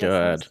 Yeah, go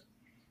ahead.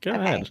 Go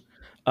ahead.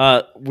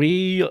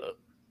 We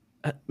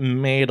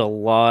made a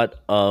lot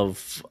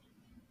of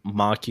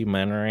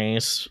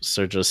mockumentaries,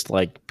 so just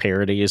like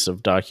parodies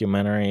of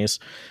documentaries.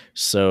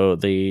 So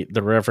the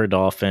River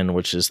Dolphin,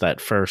 which is that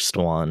first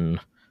one,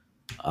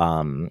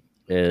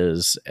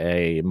 is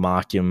a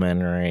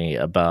mockumentary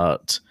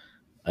about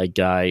a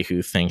guy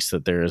who thinks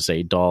that there is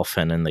a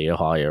dolphin in the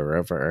Ohio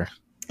River.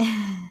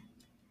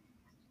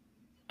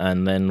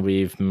 And then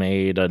we've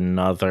made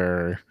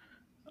another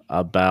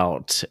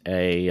about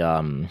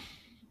a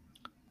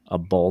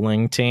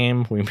bowling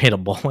team. We made a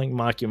bowling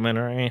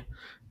mockumentary.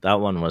 That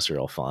one was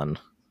real fun.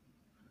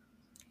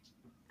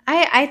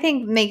 I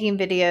think making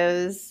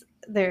videos,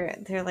 they're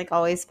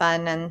always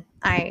fun, and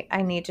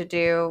I need to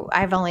do.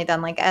 I've only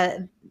done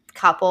a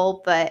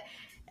couple, but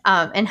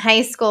in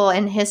high school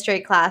in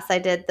history class, I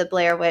did the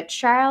Blair Witch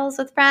Trials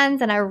with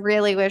friends, and I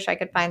really wish I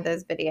could find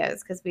those videos,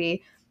 because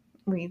we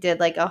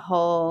did a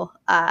whole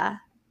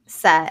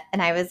set,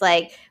 and I was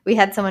we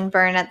had someone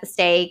burn at the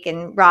stake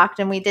and rocked,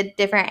 and we did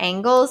different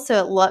angles so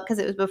it looked, because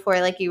it was before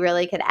you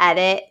really could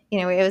edit,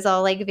 it was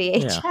all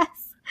VHS. Yeah.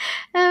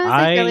 It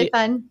was really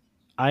fun.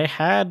 I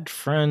had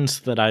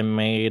friends that I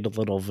made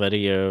little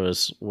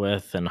videos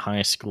with in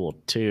high school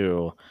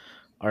too.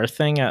 Our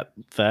thing at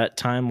that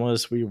time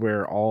was we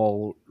were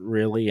all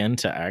really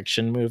into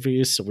action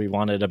movies, so we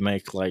wanted to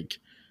make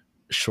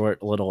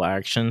short little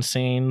action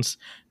scenes.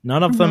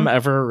 None of them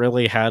ever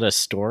really had a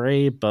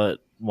story, but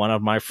one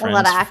of my friends, a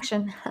lot of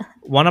action.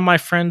 One of my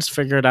friends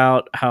figured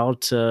out how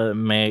to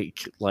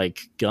make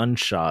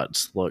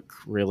gunshots look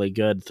really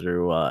good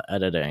through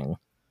editing.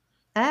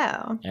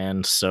 Oh.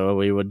 And so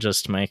we would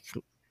just make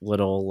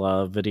little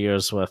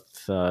videos with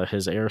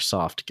his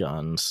airsoft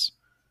guns.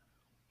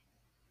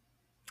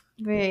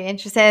 Very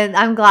interesting.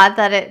 I'm glad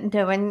that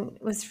no one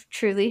was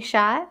truly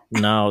shot.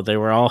 No, they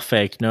were all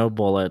fake, no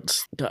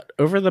bullets.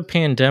 Over the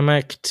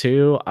pandemic,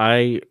 too,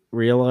 I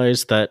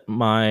realized that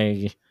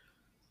my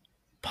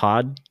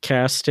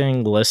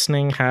podcasting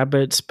listening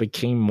habits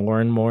became more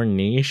and more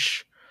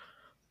niche.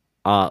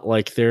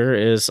 There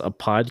is a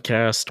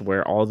podcast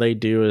where all they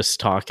do is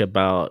talk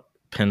about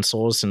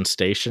pencils and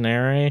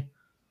stationery.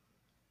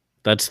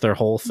 That's their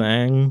whole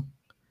thing.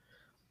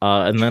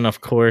 And then,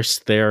 of course,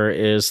 there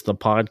is the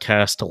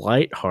podcast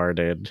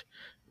Lighthearted,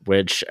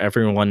 which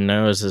everyone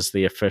knows is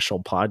the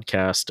official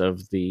podcast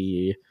of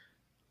the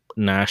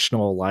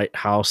National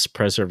Lighthouse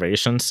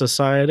Preservation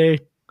Society.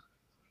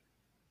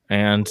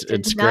 And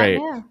it's great.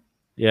 Know.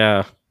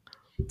 Yeah.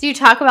 Do you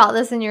talk about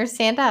this in your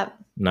stand-up?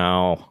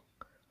 No.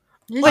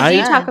 What do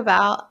you talk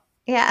about?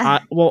 Yeah.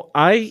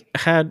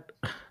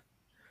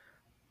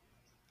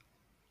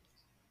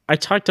 I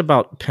talked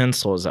about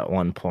pencils at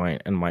one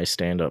point in my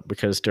stand-up,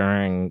 because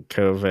during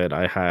COVID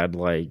I had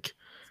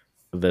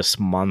this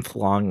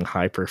month-long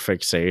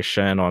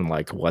hyperfixation on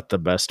what the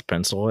best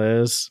pencil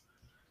is.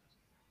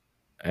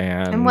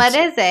 And what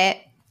is it?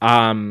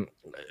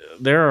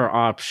 There are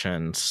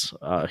options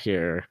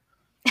here.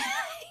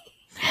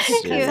 I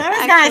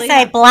was going to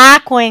say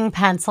Blackwing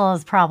pencil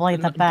is probably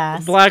the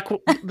best.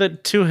 The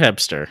too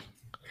hipster.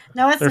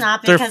 No, it's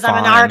not, because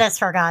I'm an artist,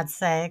 for God's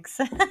sakes.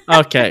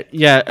 Okay,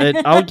 yeah,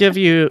 I'll give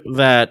you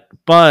that.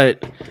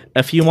 But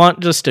if you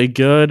want just a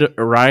good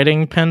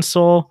writing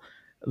pencil,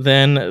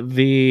 then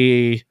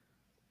the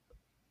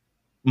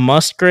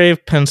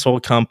Musgrave Pencil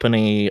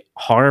Company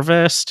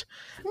Harvest,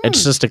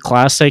 it's just a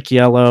classic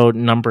yellow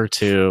number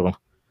 2.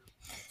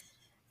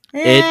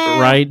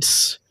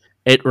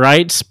 It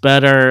writes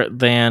better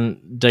than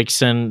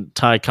Dixon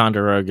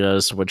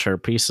Ticonderogas, which are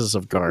pieces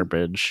of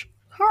garbage.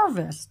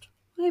 Harvest.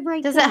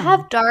 Does it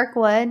have dark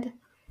wood?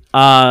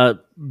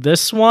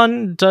 This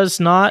one does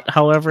not.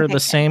 However, Okay, the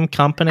good. same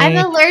company. I'm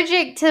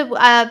allergic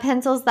to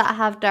pencils that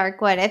have dark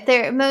wood. If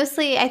they're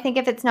mostly, I think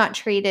if it's not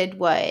treated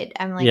wood,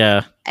 I'm like,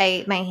 Yeah.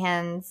 my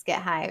hands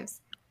get hives.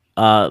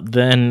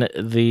 Then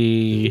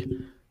the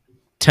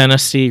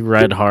Tennessee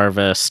Red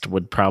Harvest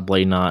would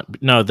probably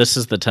not. No, this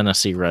is the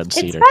Tennessee Red It's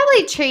Cedar.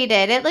 probably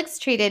treated. It looks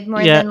treated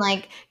more Yeah. than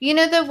like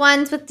the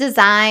ones with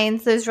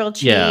designs, those real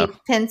cheap Yeah.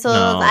 pencils.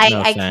 No, I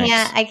thanks.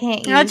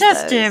 can't use I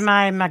just do those.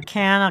 my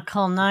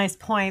mechanical nice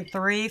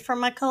 0.3 for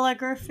my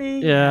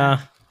calligraphy. Yeah.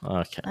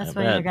 Okay. That's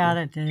what you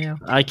gotta do.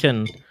 I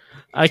can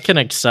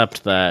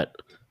accept that.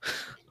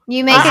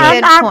 You make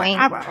a good point.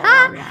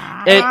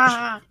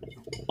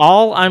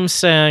 All I'm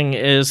saying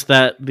is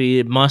that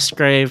the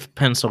Musgrave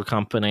Pencil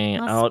Company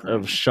out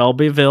of Musgrave.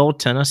 Shelbyville,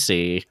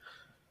 Tennessee,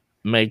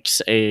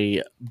 makes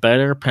a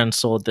better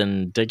pencil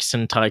than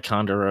Dixon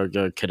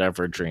Ticonderoga could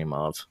ever dream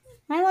of.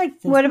 I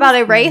like this. What about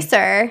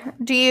eraser?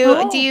 Do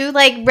you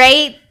like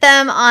rate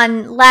them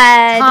on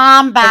lead,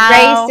 Combo.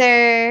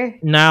 eraser?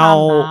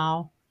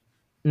 Now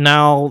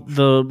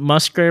the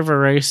Musgrave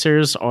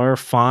erasers are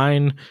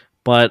fine,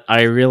 but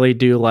I really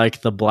do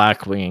like the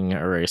Blackwing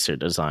eraser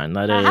design.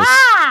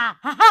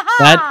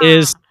 That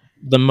is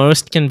the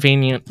most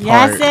convenient part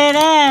Yes, it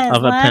is.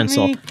 of a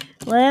pencil.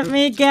 Let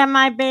me get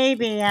my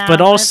baby out.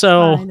 But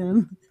also, Let's find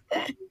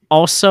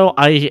him.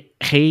 I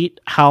hate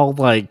how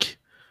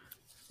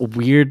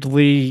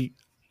weirdly,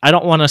 I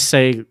don't want to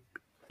say,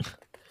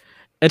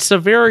 it's a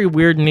very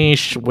weird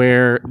niche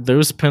where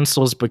those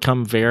pencils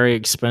become very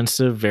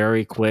expensive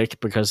very quick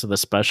because of the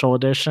special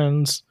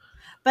editions.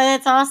 But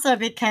it's also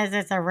because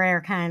it's a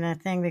rare kind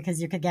of thing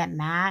because you could get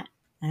matte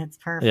and it's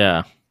perfect.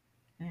 Yeah.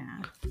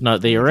 No,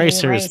 the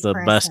eraser is the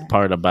best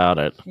part about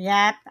it.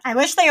 Yep. I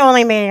wish they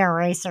only made an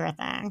eraser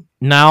thing.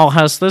 Now,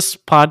 has this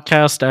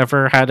podcast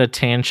ever had a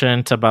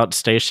tangent about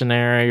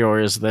stationery,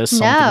 or is this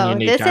something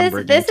unique?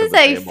 This is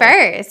a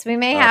first. We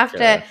may have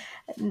to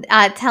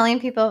telling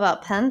people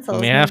about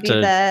pencils. We have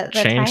to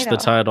change the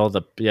title.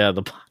 The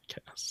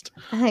podcast.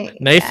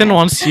 Nathan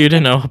wants you to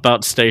know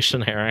about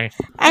stationery.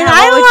 And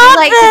I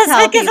love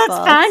this because it's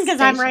fun because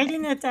I'm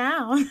writing it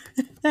down.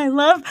 I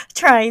love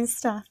trying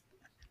stuff.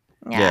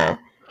 Yeah.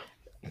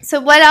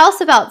 So what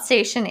else about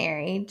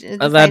stationery?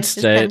 That's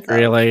it,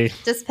 really.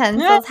 Just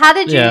pencils. Yeah. How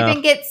did you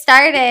even get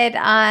started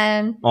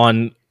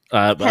on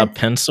a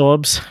pencil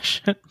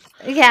obsession?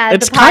 Yeah,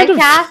 it's the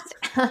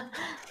podcast.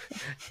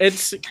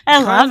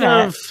 I love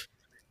it.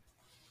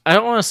 I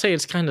don't want to say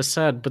it's kind of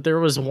sad, but there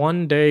was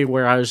one day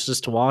where I was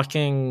just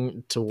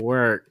walking to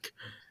work,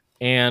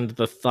 and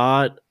a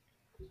thought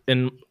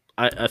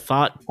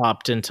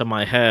popped into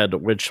my head,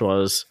 which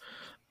was,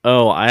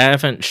 oh, I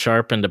haven't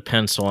sharpened a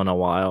pencil in a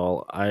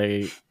while.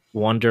 I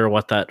wonder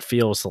what that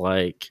feels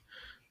like.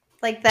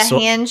 Like the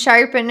hand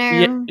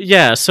sharpener.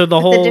 Yeah. So the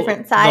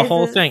different sizes. The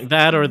whole thing,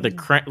 that or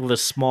the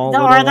small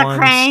or little the ones.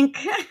 crank.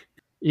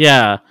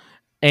 Yeah,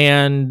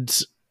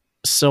 and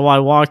so I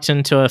walked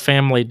into a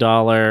Family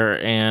Dollar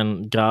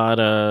and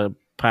got a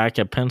pack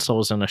of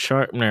pencils and a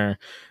sharpener.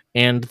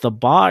 And the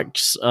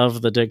box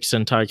of the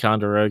Dixon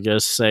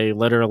Ticonderogas say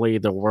literally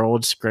the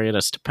world's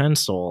greatest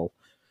pencil.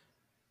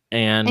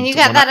 And you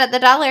got that at the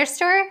dollar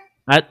store?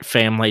 At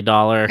Family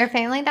Dollar. Or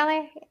Family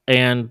Dollar?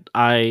 And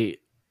I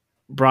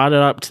brought it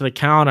up to the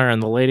counter,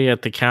 and the lady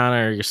at the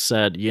counter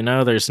said,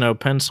 there's no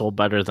pencil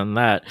better than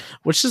that,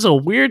 which is a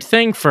weird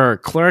thing for a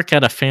clerk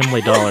at a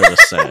Family Dollar to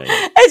say.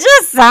 It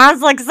just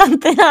sounds like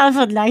something out of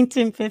a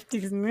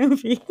 1950s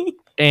movie.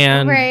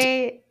 And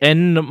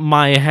in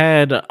my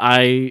head,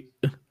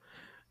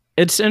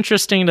 it's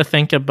interesting to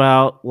think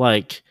about,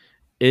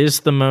 is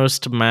the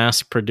most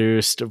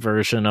mass-produced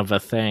version of a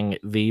thing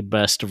the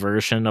best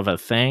version of a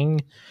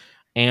thing?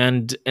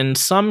 And in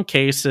some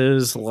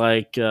cases,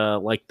 like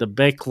the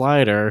Bic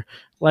lighter,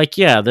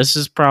 this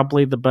is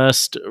probably the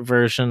best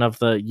version of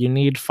the you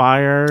need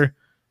fire,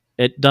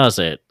 it does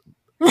it.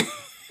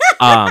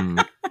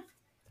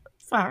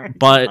 Sorry.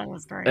 But,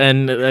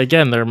 and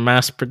again, they're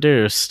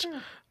mass-produced.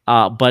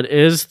 But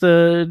is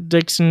the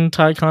Dixon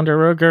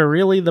Ticonderoga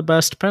really the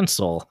best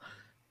pencil?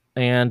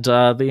 And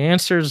the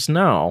answer is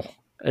no.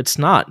 It's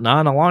not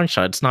a long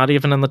shot. It's not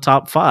even in the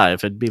top 5.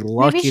 It'd be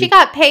lucky. Maybe she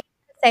got paid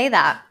to say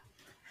that.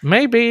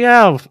 Maybe,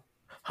 yeah.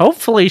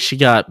 Hopefully she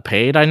got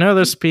paid. I know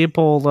there's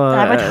people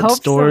at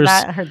stores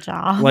her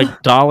job.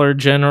 like Dollar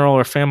General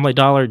or Family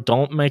Dollar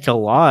don't make a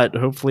lot.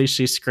 Hopefully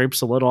she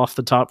scrapes a little off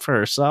the top for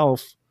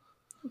herself.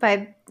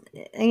 By,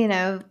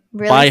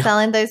 really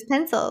selling those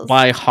pencils.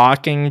 By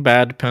hawking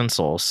bad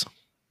pencils.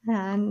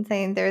 And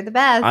saying they're the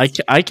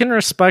best. I can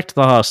respect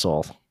the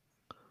hustle.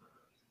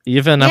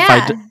 Even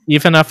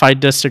if I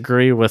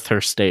disagree with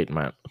her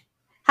statement.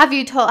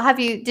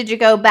 Did you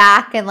go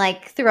back and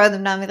throw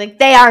them down and be like,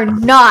 they are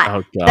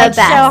not the best?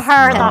 Show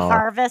her the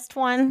harvest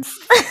ones.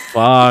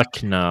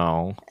 Fuck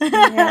no.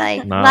 And you're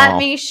like, let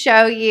me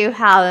show you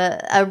how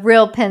a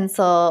real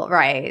pencil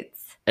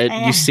writes.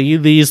 You see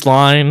these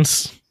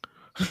lines?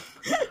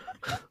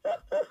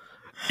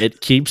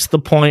 It keeps the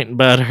point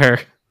better.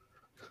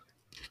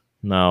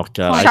 No,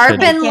 God,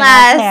 Sharpen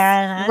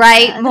less,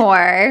 write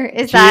more.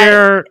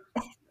 Here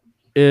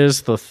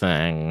is the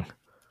thing.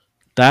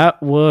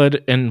 That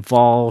would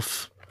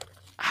involve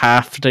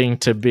having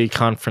to be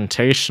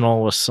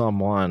confrontational with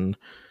someone,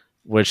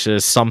 which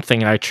is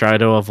something I try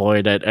to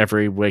avoid at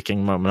every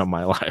waking moment of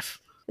my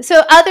life.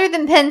 So other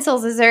than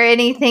pencils, is there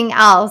anything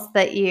else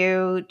that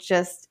you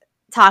just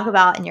talk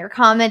about in your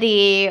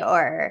comedy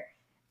or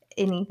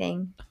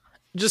anything?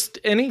 Just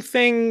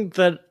anything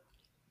that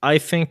I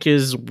think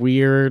is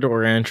weird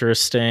or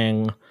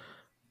interesting,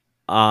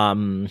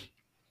 whether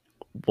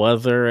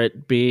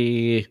it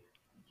be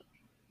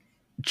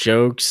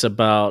jokes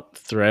about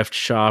thrift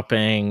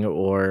shopping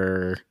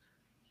or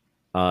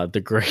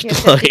the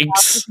Great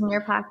Lakes. In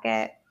your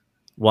pocket.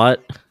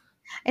 What?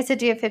 I said,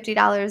 do you have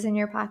 $50 in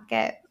your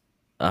pocket?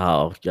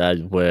 Oh, I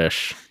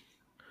wish.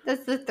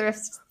 That's the thrift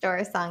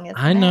store song, isn't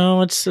it? I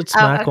know it's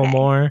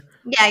Macklemore.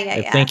 Okay. Yeah.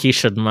 I think he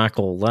should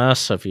Mackle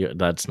less.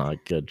 That's not a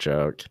good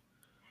joke.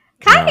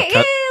 Kind of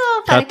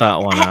cut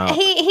that one out.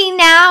 He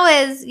now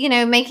is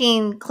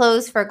making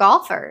clothes for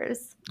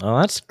golfers. Oh,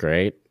 that's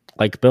great.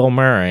 Like Bill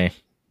Murray.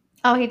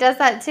 Oh, he does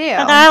that too.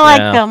 And I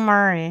like Bill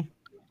Murray.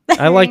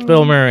 I like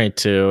Bill Murray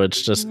too.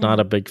 It's just not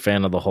a big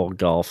fan of the whole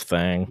golf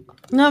thing.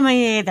 No,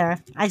 me either.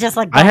 I just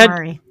like Bill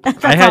Murray.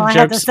 That's all I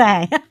had to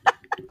say.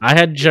 I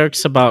had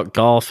jokes about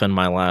golf in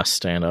my last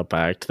stand-up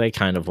act. They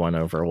kind of went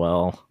over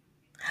well.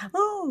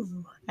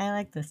 Ooh, I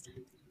like this.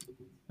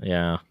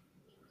 Yeah.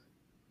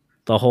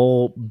 The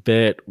whole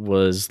bit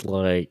was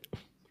like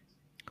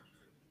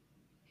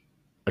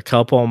a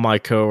couple of my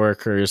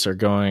coworkers are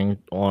going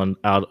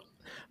out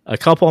of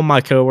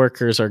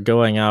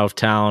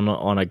town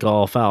on a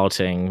golf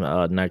outing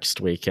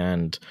next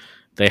weekend.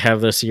 They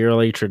have this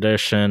yearly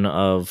tradition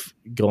of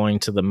going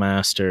to the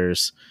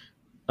Masters,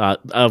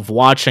 of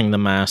watching the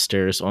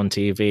Masters on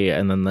TV,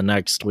 and then the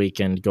next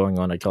weekend going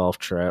on a golf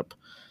trip.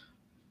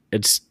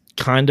 It's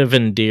kind of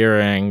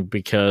endearing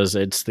because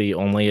it's the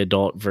only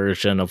adult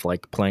version of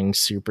like playing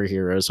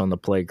superheroes on the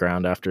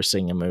playground after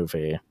seeing a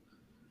movie.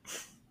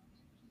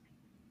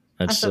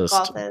 It's That's what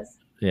golf is.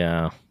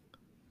 Yeah,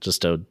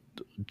 just a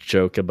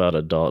joke about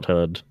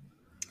adulthood.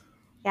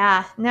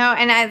 Yeah, no,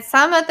 and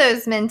some of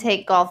those men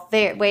take golf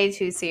way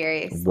too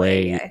seriously.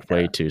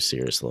 Way too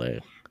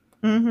seriously.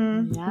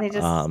 Mm-hmm. Yep. They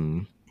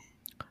just.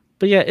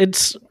 But yeah,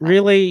 it's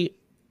really.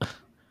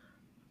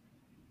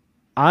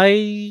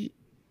 I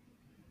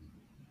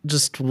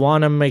just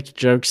want to make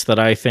jokes that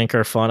I think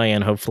are funny,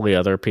 and hopefully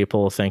other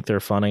people think they're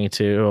funny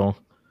too.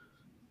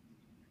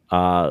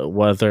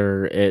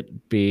 Whether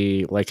it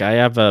be like I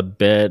have a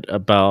bit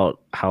about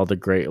how the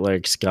Great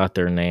Lakes got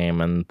their name,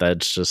 and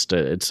that's just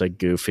it's a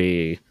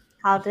goofy.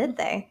 How did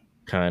they?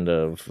 Kind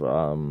of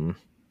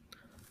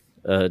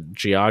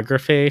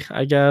geography,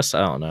 I guess.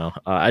 I don't know.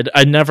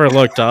 I never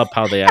looked up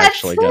how they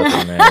actually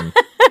got their name.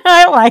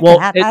 I like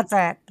that. That's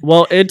it.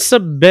 Well, it's a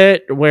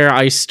bit where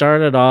I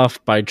started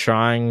off by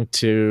trying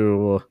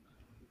to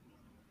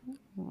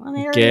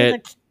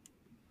get.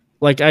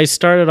 Like, I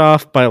started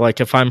off by,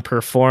 like, if I'm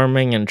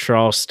performing in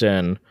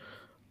Charleston,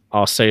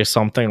 I'll say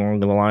something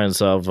along the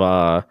lines of,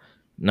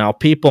 now,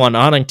 people in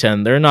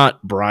Huntington, they're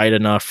not bright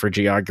enough for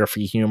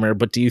geography humor,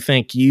 but do you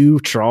think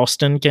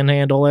Charleston, can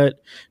handle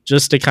it?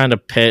 Just to kind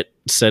of pit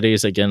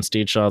cities against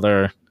each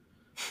other.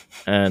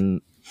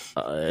 And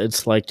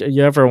it's like,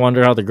 you ever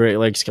wonder how the Great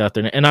Lakes got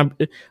there? And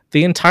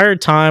the entire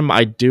time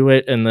I do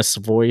it in this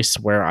voice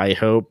where I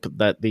hope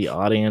that the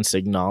audience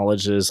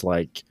acknowledges,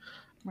 like,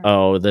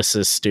 oh, this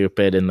is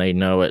stupid, and they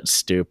know it's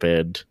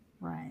stupid.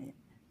 Right.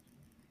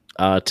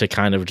 To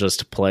kind of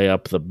just play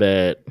up the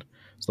bit.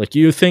 It's like,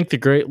 you think the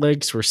Great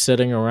Lakes were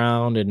sitting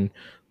around, and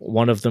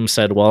one of them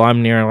said, well,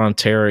 I'm near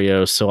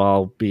Ontario, so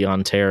I'll be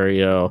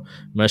Ontario.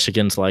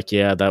 Michigan's like,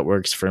 yeah, that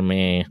works for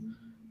me.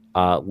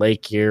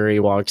 Lake Erie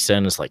walks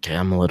in, is like, hey,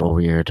 I'm a little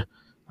weird.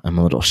 I'm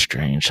a little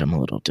strange. I'm a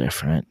little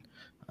different.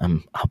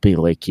 I'll be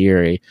Lake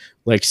Erie.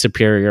 Lake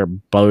Superior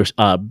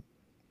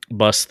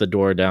busts the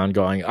door down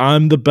going,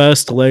 I'm the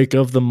best lake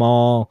of them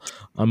all.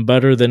 I'm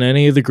better than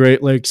any of the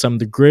Great Lakes. I'm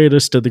the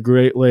greatest of the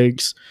Great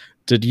Lakes.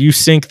 Did you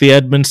sink the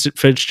Edmund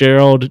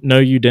Fitzgerald? No,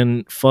 you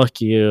didn't.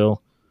 Fuck you.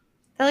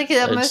 I feel like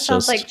it almost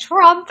sounds like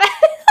Trump.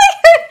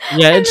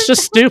 Yeah, it's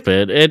just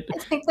stupid.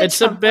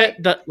 It's a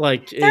bit that,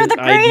 like... They're the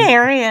great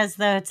areas,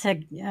 though, to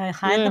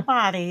hide the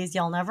bodies.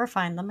 You'll never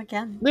find them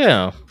again.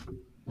 Yeah.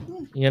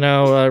 You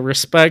know,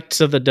 respect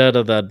to the dead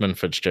of Edmund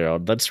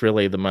Fitzgerald. That's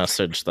really the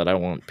message that I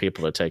want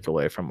people to take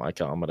away from my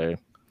comedy.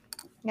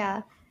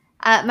 Yeah.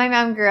 My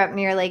mom grew up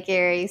near Lake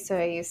Erie, so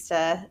I used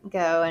to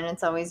go, and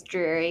it's always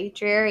dreary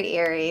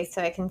Erie,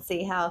 so I can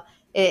see how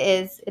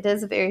it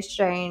is a very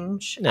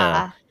strange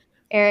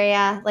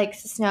area.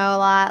 Likes to snow a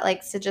lot,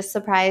 likes to just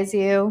surprise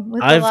you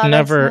with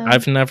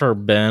I've never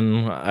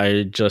been.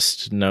 I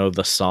just know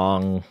the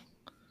song.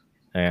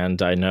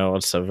 And I know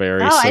it's a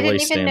very silly I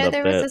didn't even know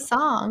there was a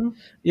song.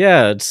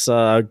 Yeah, it's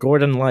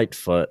Gordon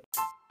Lightfoot.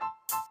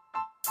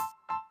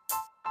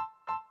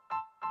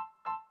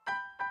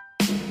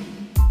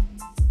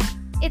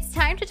 It's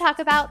time to talk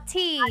about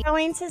tea. I'm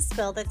going to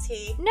spill the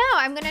tea. No,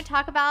 I'm going to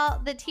talk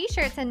about the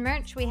t-shirts and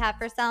merch we have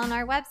for sale on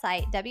our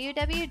website,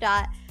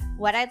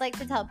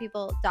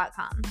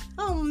 www.whatidliketotellpeople.com.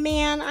 Oh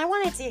man, I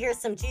wanted to hear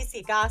some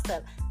juicy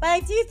gossip, but I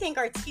do think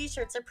our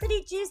t-shirts are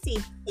pretty juicy.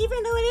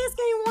 Even though it is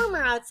getting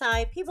warmer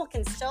outside, people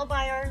can still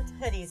buy our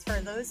hoodies for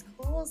those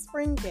cool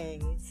spring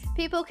days.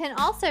 People can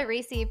also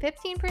receive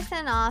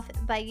 15% off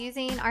by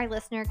using our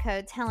listener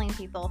code Telling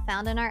People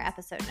found in our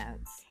episode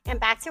notes. And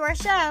back to our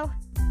show.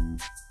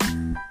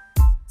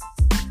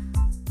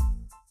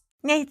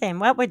 Nathan,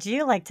 what would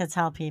you like to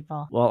tell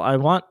people? Well, I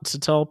want to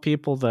tell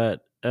people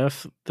that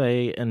if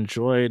they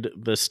enjoyed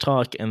this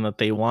talk and that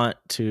they want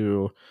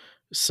to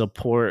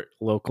support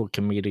local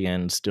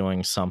comedians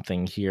doing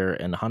something here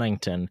in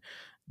Huntington,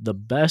 the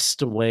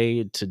best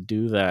way to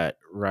do that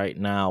right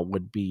now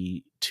would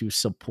be to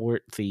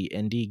support the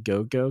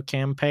Indiegogo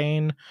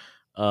campaign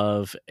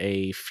of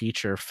a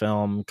feature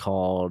film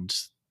called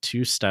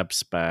Two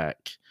Steps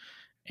Back.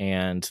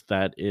 And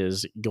that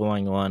is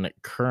going on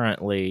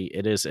currently.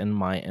 It is in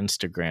my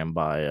Instagram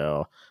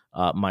bio.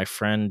 My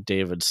friend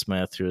David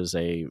Smith, who is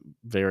a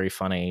very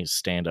funny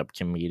stand-up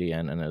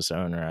comedian in his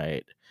own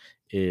right,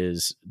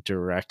 is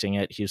directing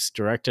it. He's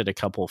directed a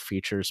couple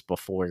features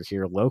before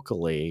here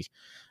locally,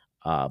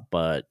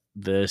 but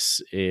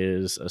this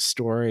is a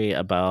story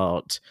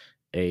about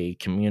a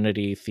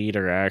community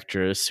theater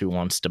actress who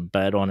wants to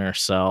bet on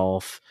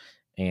herself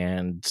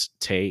and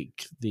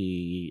take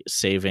the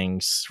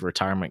savings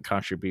retirement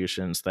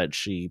contributions that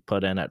she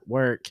put in at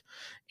work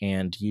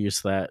and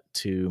use that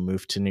to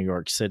move to New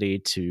York City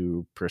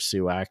to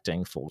pursue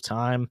acting full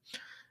time.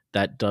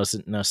 That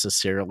doesn't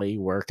necessarily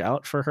work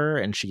out for her,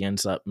 and she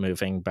ends up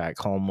moving back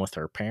home with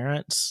her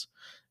parents.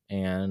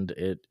 And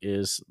it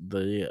is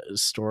the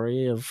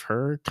story of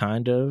her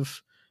kind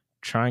of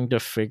trying to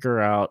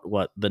figure out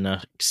what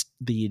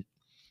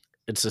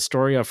it's a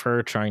story of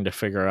her trying to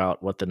figure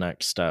out what the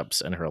next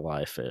steps in her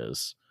life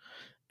is.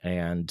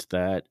 And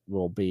that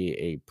will be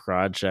a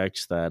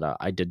project that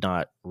I did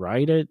not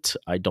write it.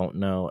 I don't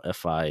know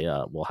if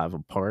I will have a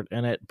part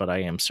in it, but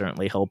I am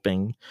certainly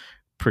helping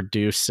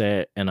produce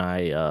it. And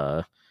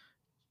I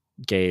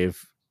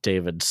gave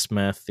David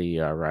Smith,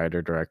 the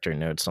writer-director,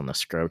 notes on the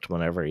script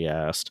whenever he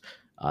asked.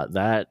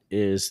 That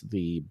is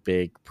the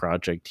big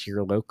project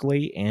here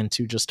locally. And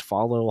to just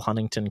follow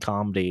Huntington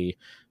Comedy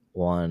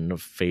on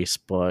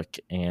Facebook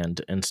and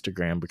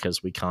Instagram,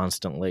 because we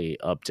constantly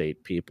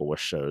update people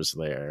with shows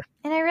there.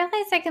 And I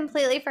realized I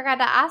completely forgot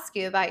to ask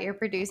you about your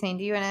producing.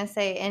 Do you want to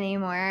say any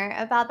more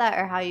about that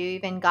or how you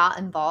even got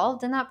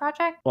involved in that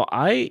project? Well,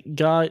 I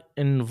got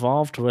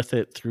involved with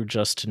it through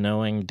just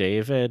knowing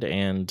David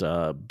and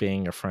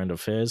being a friend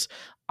of his.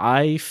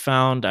 I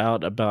found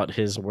out about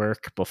his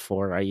work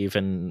before I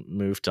even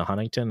moved to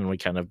Huntington, and we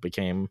kind of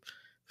became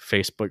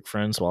Facebook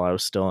friends while I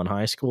was still in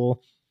high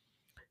school.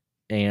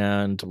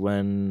 And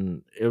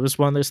when it was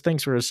one of those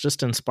things where it's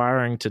just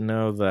inspiring to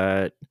know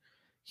that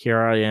here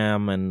I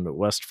am in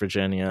West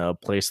Virginia, a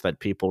place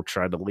that people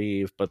try to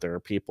leave, but there are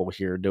people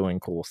here doing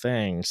cool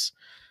things.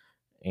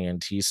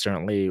 And he's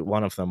certainly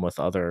one of them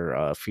with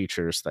other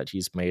features that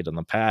he's made in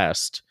the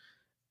past.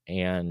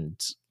 And,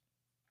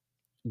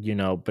 you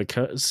know,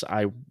 because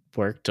I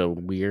worked a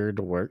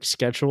weird work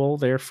schedule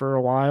there for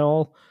a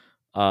while,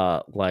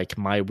 like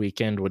my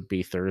weekend would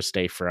be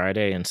Thursday,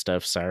 Friday instead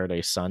of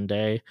Saturday,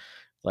 Sunday.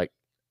 Like,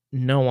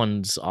 no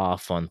one's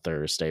off on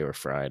Thursday or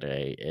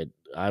Friday.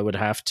 I would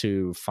have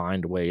to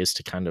find ways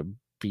to kind of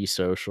be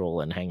social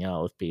and hang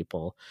out with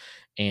people.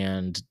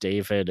 And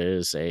David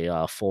is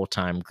a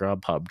full-time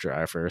Grubhub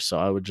driver, so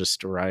I would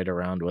just ride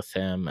around with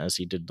him as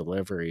he did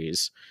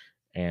deliveries,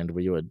 and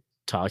we would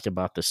talk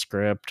about the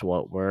script,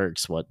 what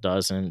works, what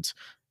doesn't,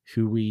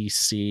 who we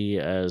see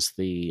as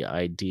the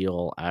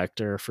ideal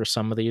actor for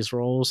some of these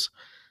roles.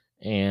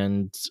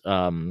 And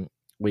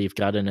we've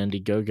got an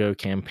Indiegogo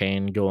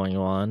campaign going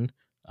on.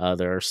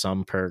 There are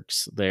some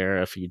perks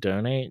there if you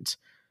donate,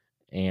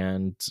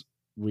 and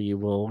we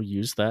will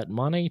use that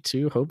money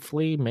to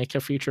hopefully make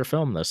a feature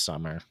film this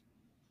summer.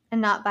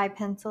 And not buy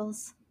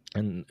pencils.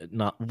 And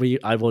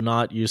I will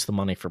not use the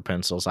money for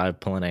pencils. I have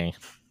plenty.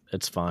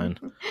 It's fine.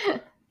 You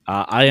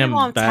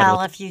won't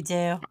tell if you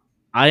do.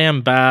 I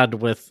am bad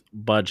with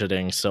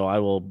budgeting, so I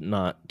will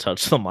not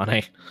touch the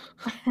money.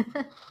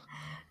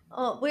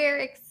 Well, we're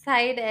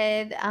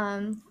excited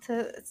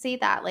to see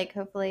that. Like,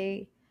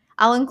 hopefully,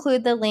 I'll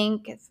include the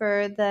link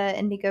for the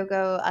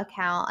Indiegogo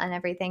account and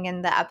everything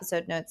in the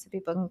episode notes so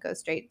people can go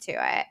straight to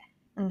it,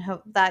 and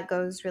hope that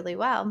goes really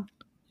well.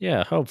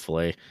 Yeah,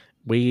 hopefully.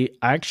 We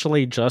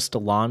actually just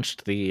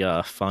launched the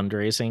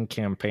fundraising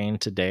campaign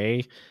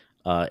today,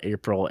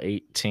 April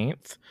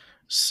 18th.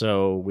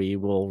 So we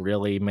will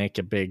really make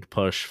a big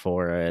push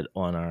for it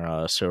on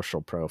our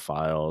social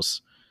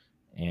profiles.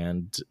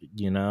 And,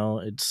 you know,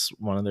 it's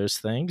one of those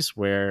things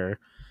where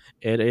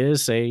it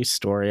is a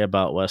story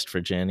about West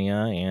Virginia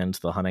and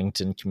the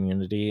Huntington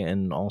community,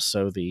 and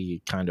also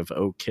the kind of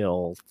Oak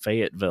Hill,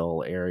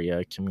 Fayetteville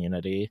area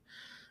community.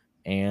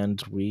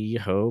 And we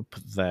hope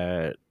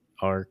that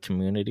our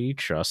community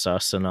trusts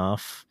us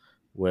enough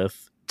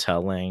with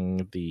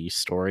telling the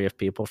story of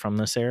people from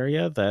this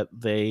area, that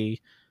they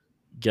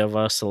give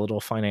us a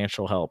little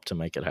financial help to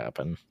make it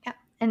happen. Yeah.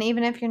 And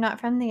even if you're not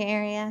from the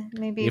area,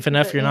 maybe Even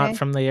if you're not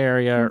from the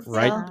area,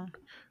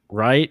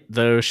 write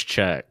those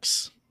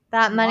checks.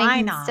 That money Why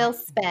can not? still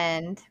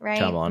spend, right?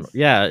 Come on.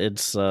 Yeah,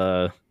 it's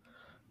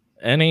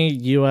any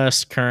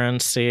US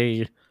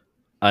currency,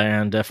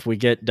 and if we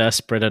get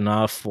desperate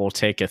enough, we'll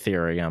take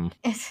Ethereum.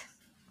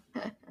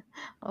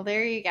 Well,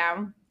 there you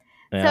go.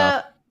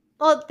 Yeah. So,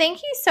 well,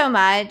 thank you so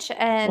much,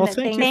 and Well,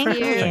 thank you for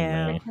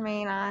having me. for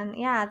coming on.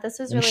 Yeah, this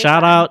was And really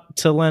shout fun. out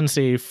to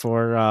Lindsay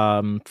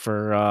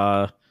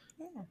for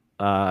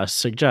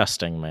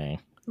suggesting me.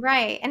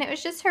 Right, and it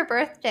was just her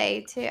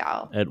birthday too.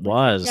 It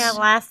was. Yeah,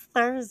 last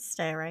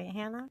Thursday, right,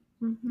 Hannah?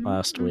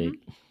 Last week.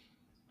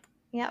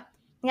 Yep.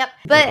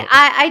 But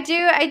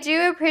I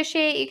do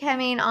appreciate you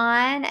coming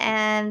on,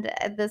 and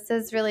this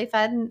is really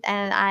fun.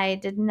 And I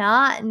did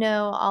not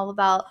know all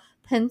about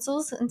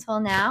pencils until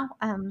now.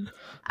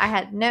 I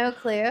had no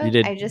clue. You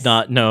did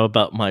not know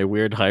about my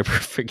weird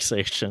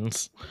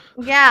hyperfixations.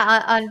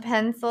 Yeah, on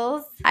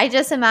pencils. I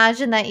just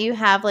imagine that you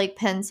have like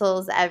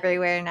pencils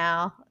everywhere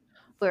now,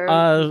 where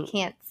you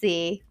can't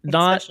see.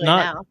 Especially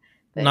now.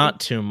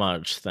 Not too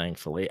much,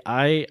 thankfully.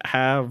 I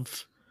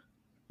have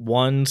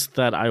ones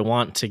that I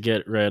want to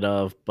get rid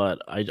of, but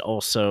I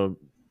also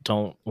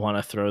don't want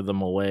to throw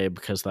them away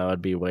because that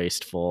would be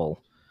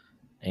wasteful.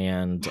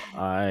 And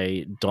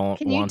I don't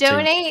Can you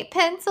donate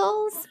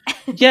pencils?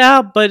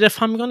 Yeah, but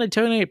if I'm going to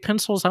donate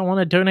pencils, I want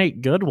to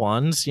donate good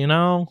ones, you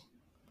know?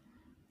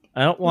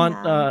 I don't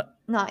want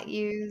not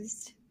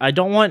used. I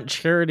don't want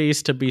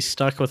charities to be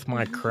stuck with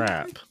my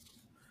crap.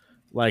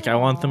 Like, I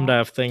want them to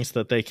have things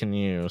that they can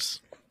use.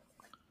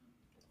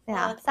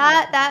 Yeah,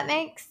 that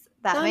makes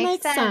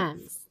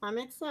sense. That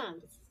makes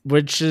sense.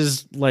 Which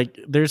is, like,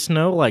 there's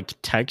no, like,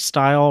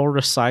 textile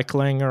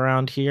recycling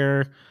around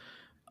here,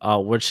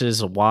 which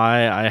is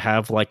why I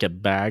have, like, a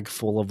bag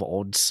full of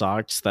old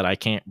socks that I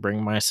can't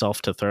bring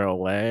myself to throw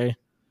away,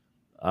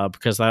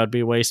 because that would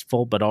be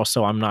wasteful, but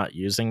also I'm not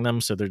using them,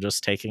 so they're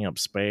just taking up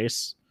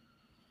space.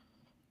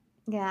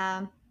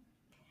 Yeah.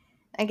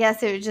 I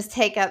guess it would just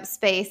take up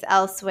space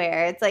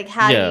elsewhere. It's like,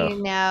 how do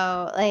you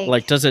know?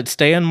 Like, does it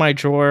stay in my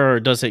drawer, or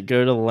does it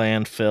go to the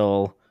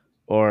landfill?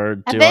 Or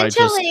do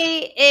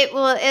eventually it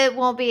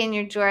won't be in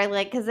your drawer,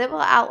 like, because it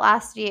will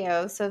outlast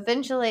you. So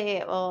eventually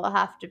it will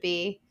have to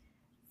be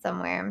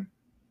somewhere.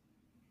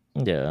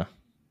 Yeah.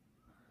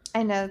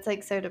 I know, it's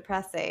like so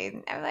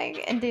depressing. I'm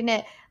like ending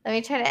it. Let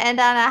me try to end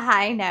on a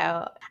high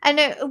note. I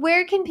know.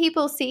 Where can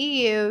people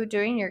see you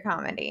doing your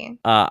comedy?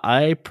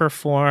 I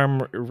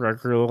perform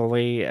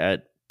regularly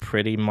at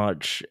pretty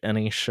much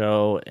any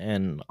show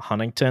in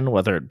Huntington,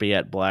 whether it be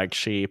at Black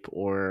Sheep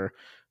or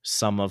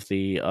some of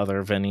the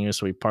other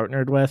venues we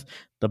partnered with.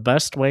 The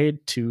best way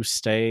to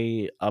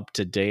stay up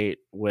to date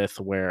with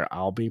where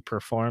I'll be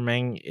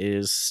performing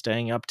is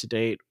staying up to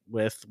date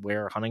with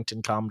where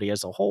Huntington Comedy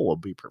as a whole will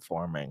be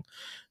performing.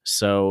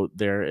 So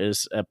there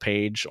is a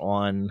page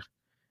on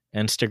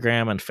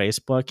Instagram and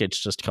Facebook. It's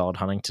just called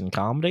Huntington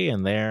Comedy,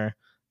 and there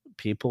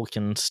people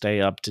can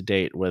stay up to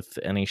date with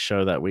any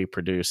show that we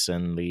produce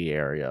in the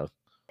area.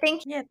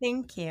 Thank you. Yeah,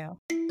 thank you.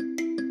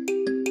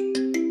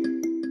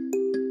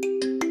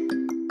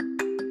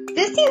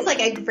 This seems like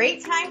a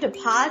great time to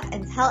pause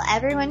and tell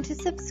everyone to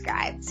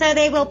subscribe, so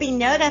they will be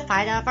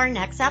notified of our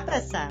next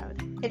episode.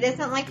 It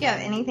isn't like you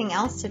have anything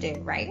else to do,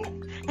 right?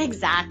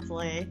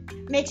 Exactly.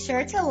 Make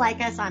sure to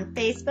like us on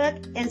Facebook,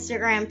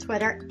 Instagram,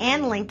 Twitter,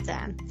 and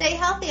LinkedIn. Stay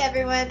healthy,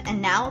 everyone.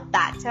 And now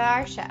back to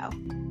our show.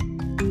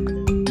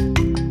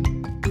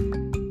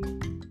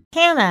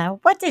 Hannah,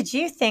 what did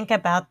you think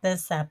about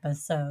this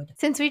episode?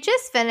 Since we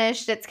just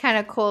finished, it's kind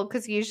of cool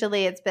because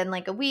usually it's been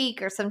like a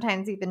week or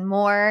sometimes even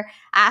more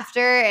after.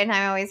 And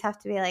I always have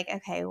to be like,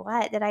 okay,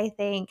 what did I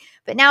think?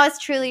 But now it's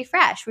truly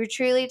fresh. We're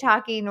truly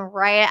talking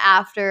right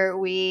after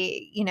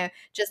we,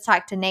 just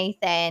talked to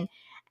Nathan.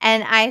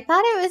 And I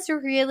thought it was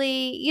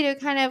really,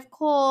 kind of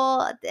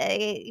cool.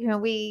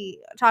 We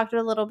talked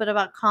a little bit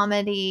about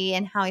comedy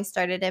and how he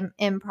started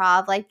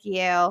improv like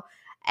you.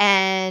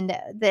 And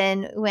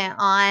then went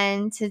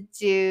on to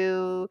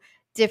do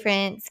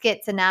different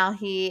skits, and now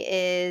he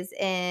is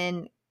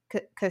in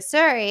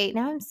Kosuri.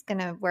 Now I'm just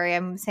gonna worry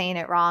I'm saying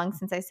it wrong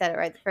since I said it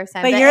right the first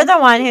time. But you're the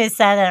one who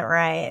said it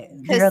right.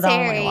 You're the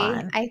only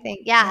one. I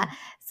think, yeah.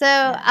 So,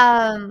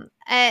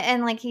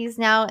 and like he's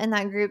now in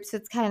that group, so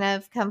it's kind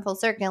of come full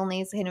circle, and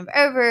he's kind of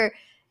over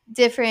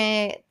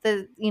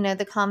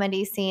the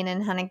comedy scene in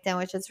Huntington,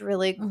 which is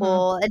really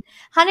cool. And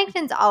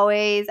Huntington's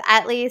always,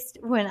 at least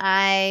when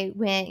I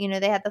went,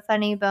 they had the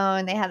Funny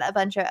Bone, they had a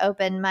bunch of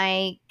open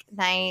mic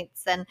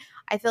nights, and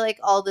I feel like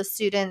all the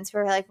students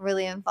were like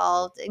really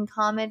involved in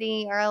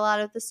comedy, or a lot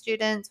of the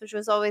students, which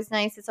was always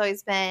nice. It's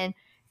always been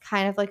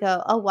kind of like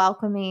a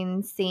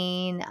welcoming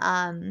scene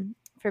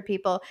for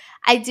people.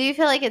 I do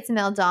feel like it's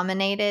male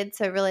dominated,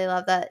 so I really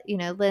love that,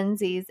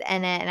 Lindsay's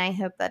in it, and I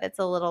hope that it's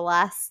a little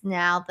less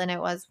now than it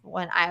was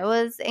when I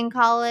was in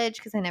college,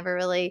 because I never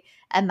really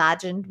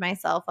imagined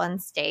myself on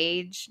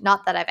stage.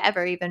 Not that I've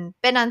ever even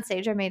been on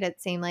stage. I made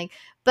it seem like,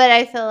 but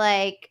I feel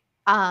like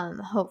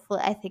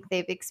hopefully, I think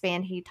they've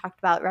expanded. He talked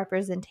about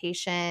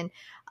representation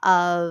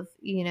of,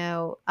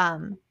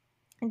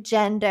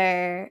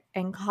 gender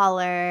and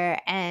color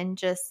and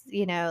just,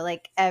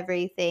 like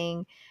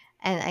everything.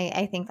 And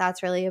I think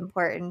that's really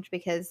important,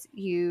 because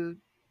you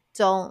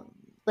don't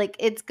like,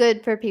 it's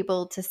good for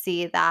people to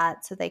see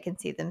that so they can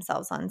see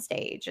themselves on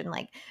stage and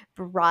like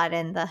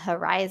broaden the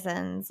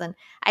horizons. And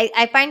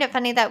I find it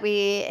funny that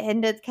we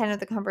ended kind of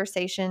the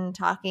conversation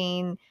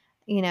talking,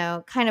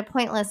 kind of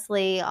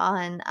pointlessly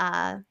on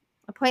a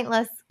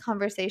pointless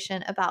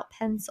conversation about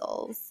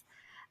pencils.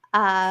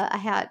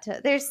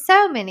 There's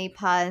so many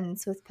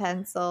puns with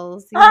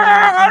pencils.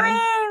 I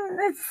mean,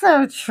 it's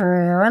so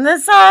true. And the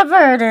sad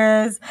part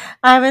is,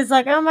 I was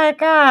like, oh my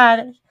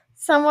God,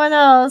 someone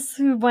else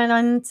who went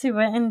into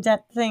an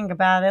in-depth thing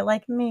about it,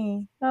 like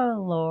me.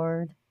 Oh,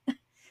 Lord.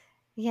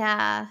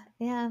 Yeah.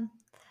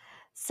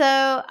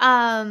 So,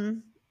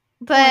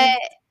 but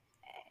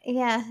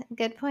yeah,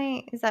 good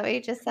point. Is that what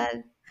you just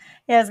said?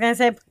 Yeah, I was going to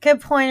say,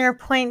 good point or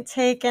point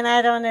taken.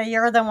 I don't know.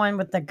 You're the one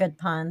with the good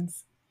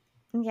puns.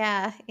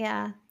 Yeah.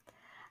 Yeah,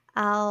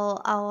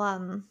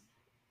 I'm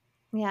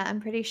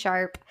pretty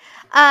sharp.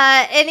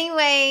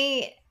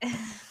 Anyway,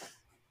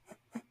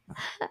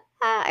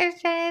 I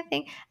was trying to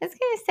think. I was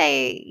gonna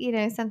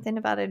say, something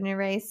about an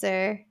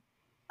eraser.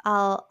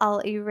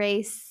 I'll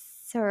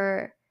erase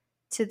her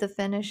to the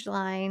finish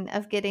line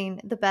of getting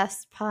the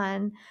best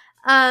pun.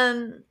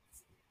 I'll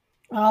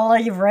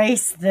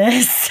erase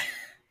this.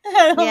 I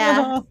don't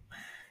know.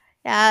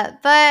 Yeah,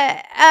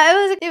 but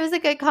it was a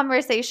good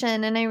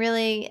conversation, and I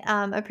really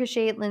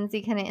appreciate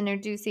Lindsay kind of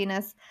introducing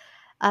us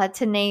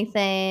to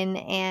Nathan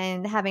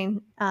and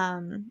having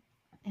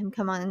him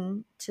come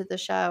on to the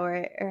show,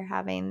 or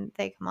having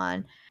they come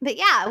on. But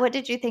yeah, what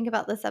did you think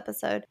about this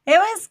episode? It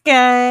was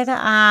good.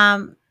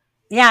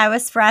 Yeah, it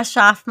was fresh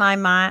off my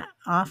mind,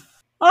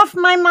 off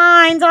my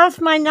mind,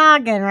 off my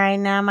noggin right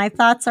now. My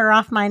thoughts are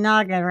off my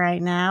noggin right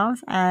now.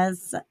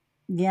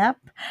 Yep,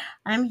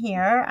 I'm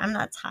here. I'm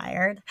not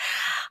tired.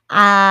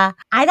 I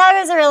thought it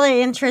was a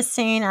really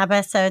interesting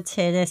episode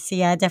too, to see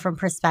different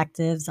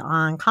perspectives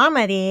on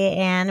comedy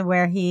and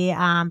where he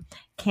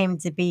came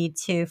to be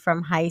too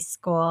from high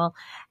school,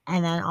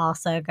 and then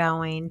also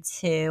going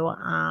to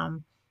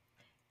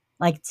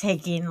like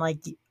taking like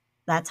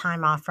that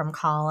time off from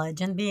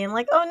college and being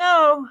like, oh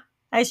no,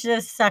 I should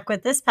have stuck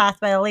with this path,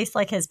 but at least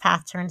like his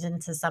path turns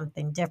into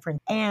something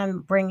different,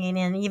 and bringing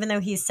in, even though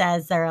he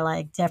says they're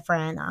like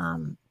different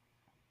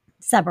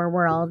separate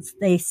worlds,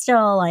 they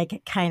still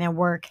like kind of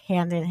work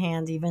hand in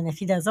hand, even if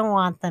he doesn't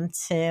want them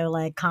to.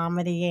 Like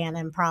comedy and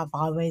improv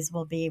always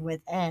will be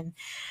within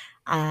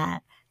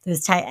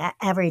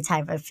every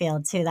type of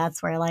field too.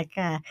 That's where like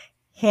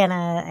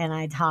Hannah and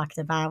I talked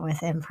about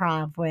with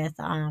improv, with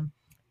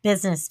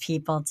business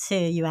people too.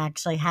 You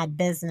actually had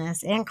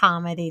business and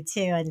comedy too,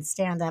 and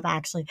stand up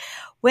actually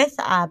with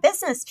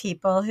business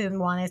people who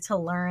wanted to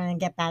learn and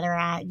get better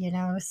at,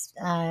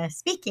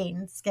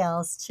 speaking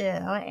skills too.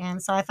 And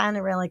so I found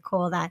it really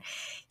cool that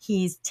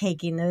he's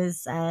taking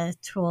those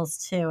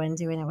tools too and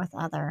doing it with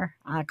other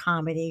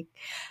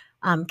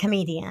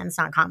comedians,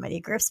 not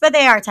comedy groups, but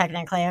they are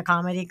technically a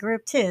comedy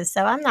group too.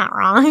 So I'm not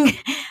wrong.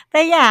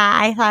 But yeah,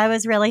 I thought it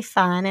was really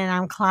fun, and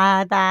I'm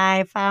glad that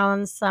I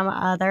found some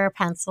other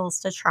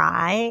pencils to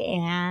try.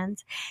 And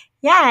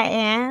yeah,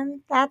 and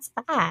that's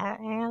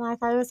that. And I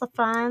thought it was a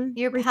fun,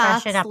 Your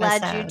refreshing paths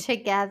episode. led you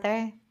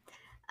together.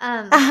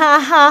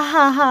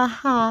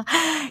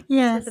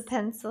 Yes. To the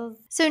pencils.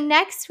 So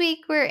next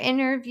week we're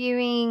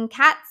interviewing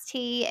Cat's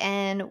Tea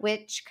and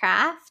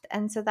Witchcraft,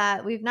 and so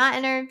that we've not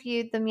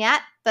interviewed them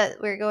yet, but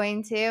we're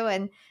going to,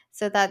 and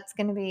so that's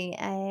going to be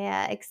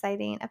a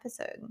exciting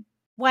episode.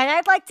 What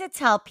I'd Like to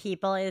Tell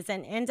People is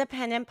an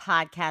independent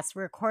podcast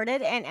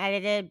recorded and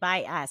edited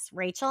by us,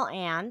 Rachel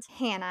and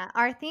Hannah.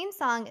 Our theme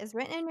song is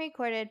written and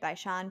recorded by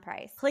Sean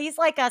Price. Please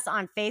like us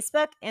on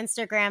Facebook,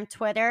 Instagram,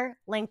 Twitter,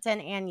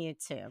 LinkedIn, and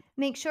YouTube.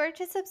 Make sure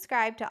to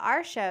subscribe to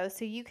our show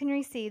so you can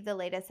receive the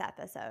latest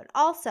episode.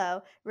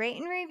 Also, rate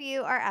and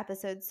review our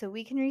episodes so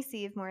we can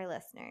receive more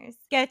listeners.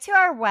 Go to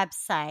our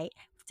website,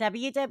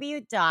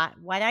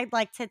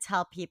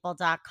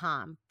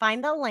 www.whatI'dliketotellpeople.com.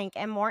 Find the link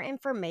and more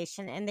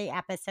information in the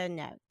episode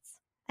notes.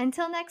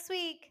 Until next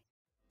week.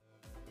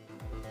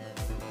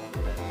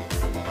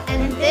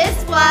 And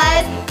this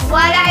was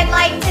What I'd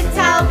Like to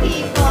Tell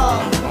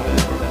People.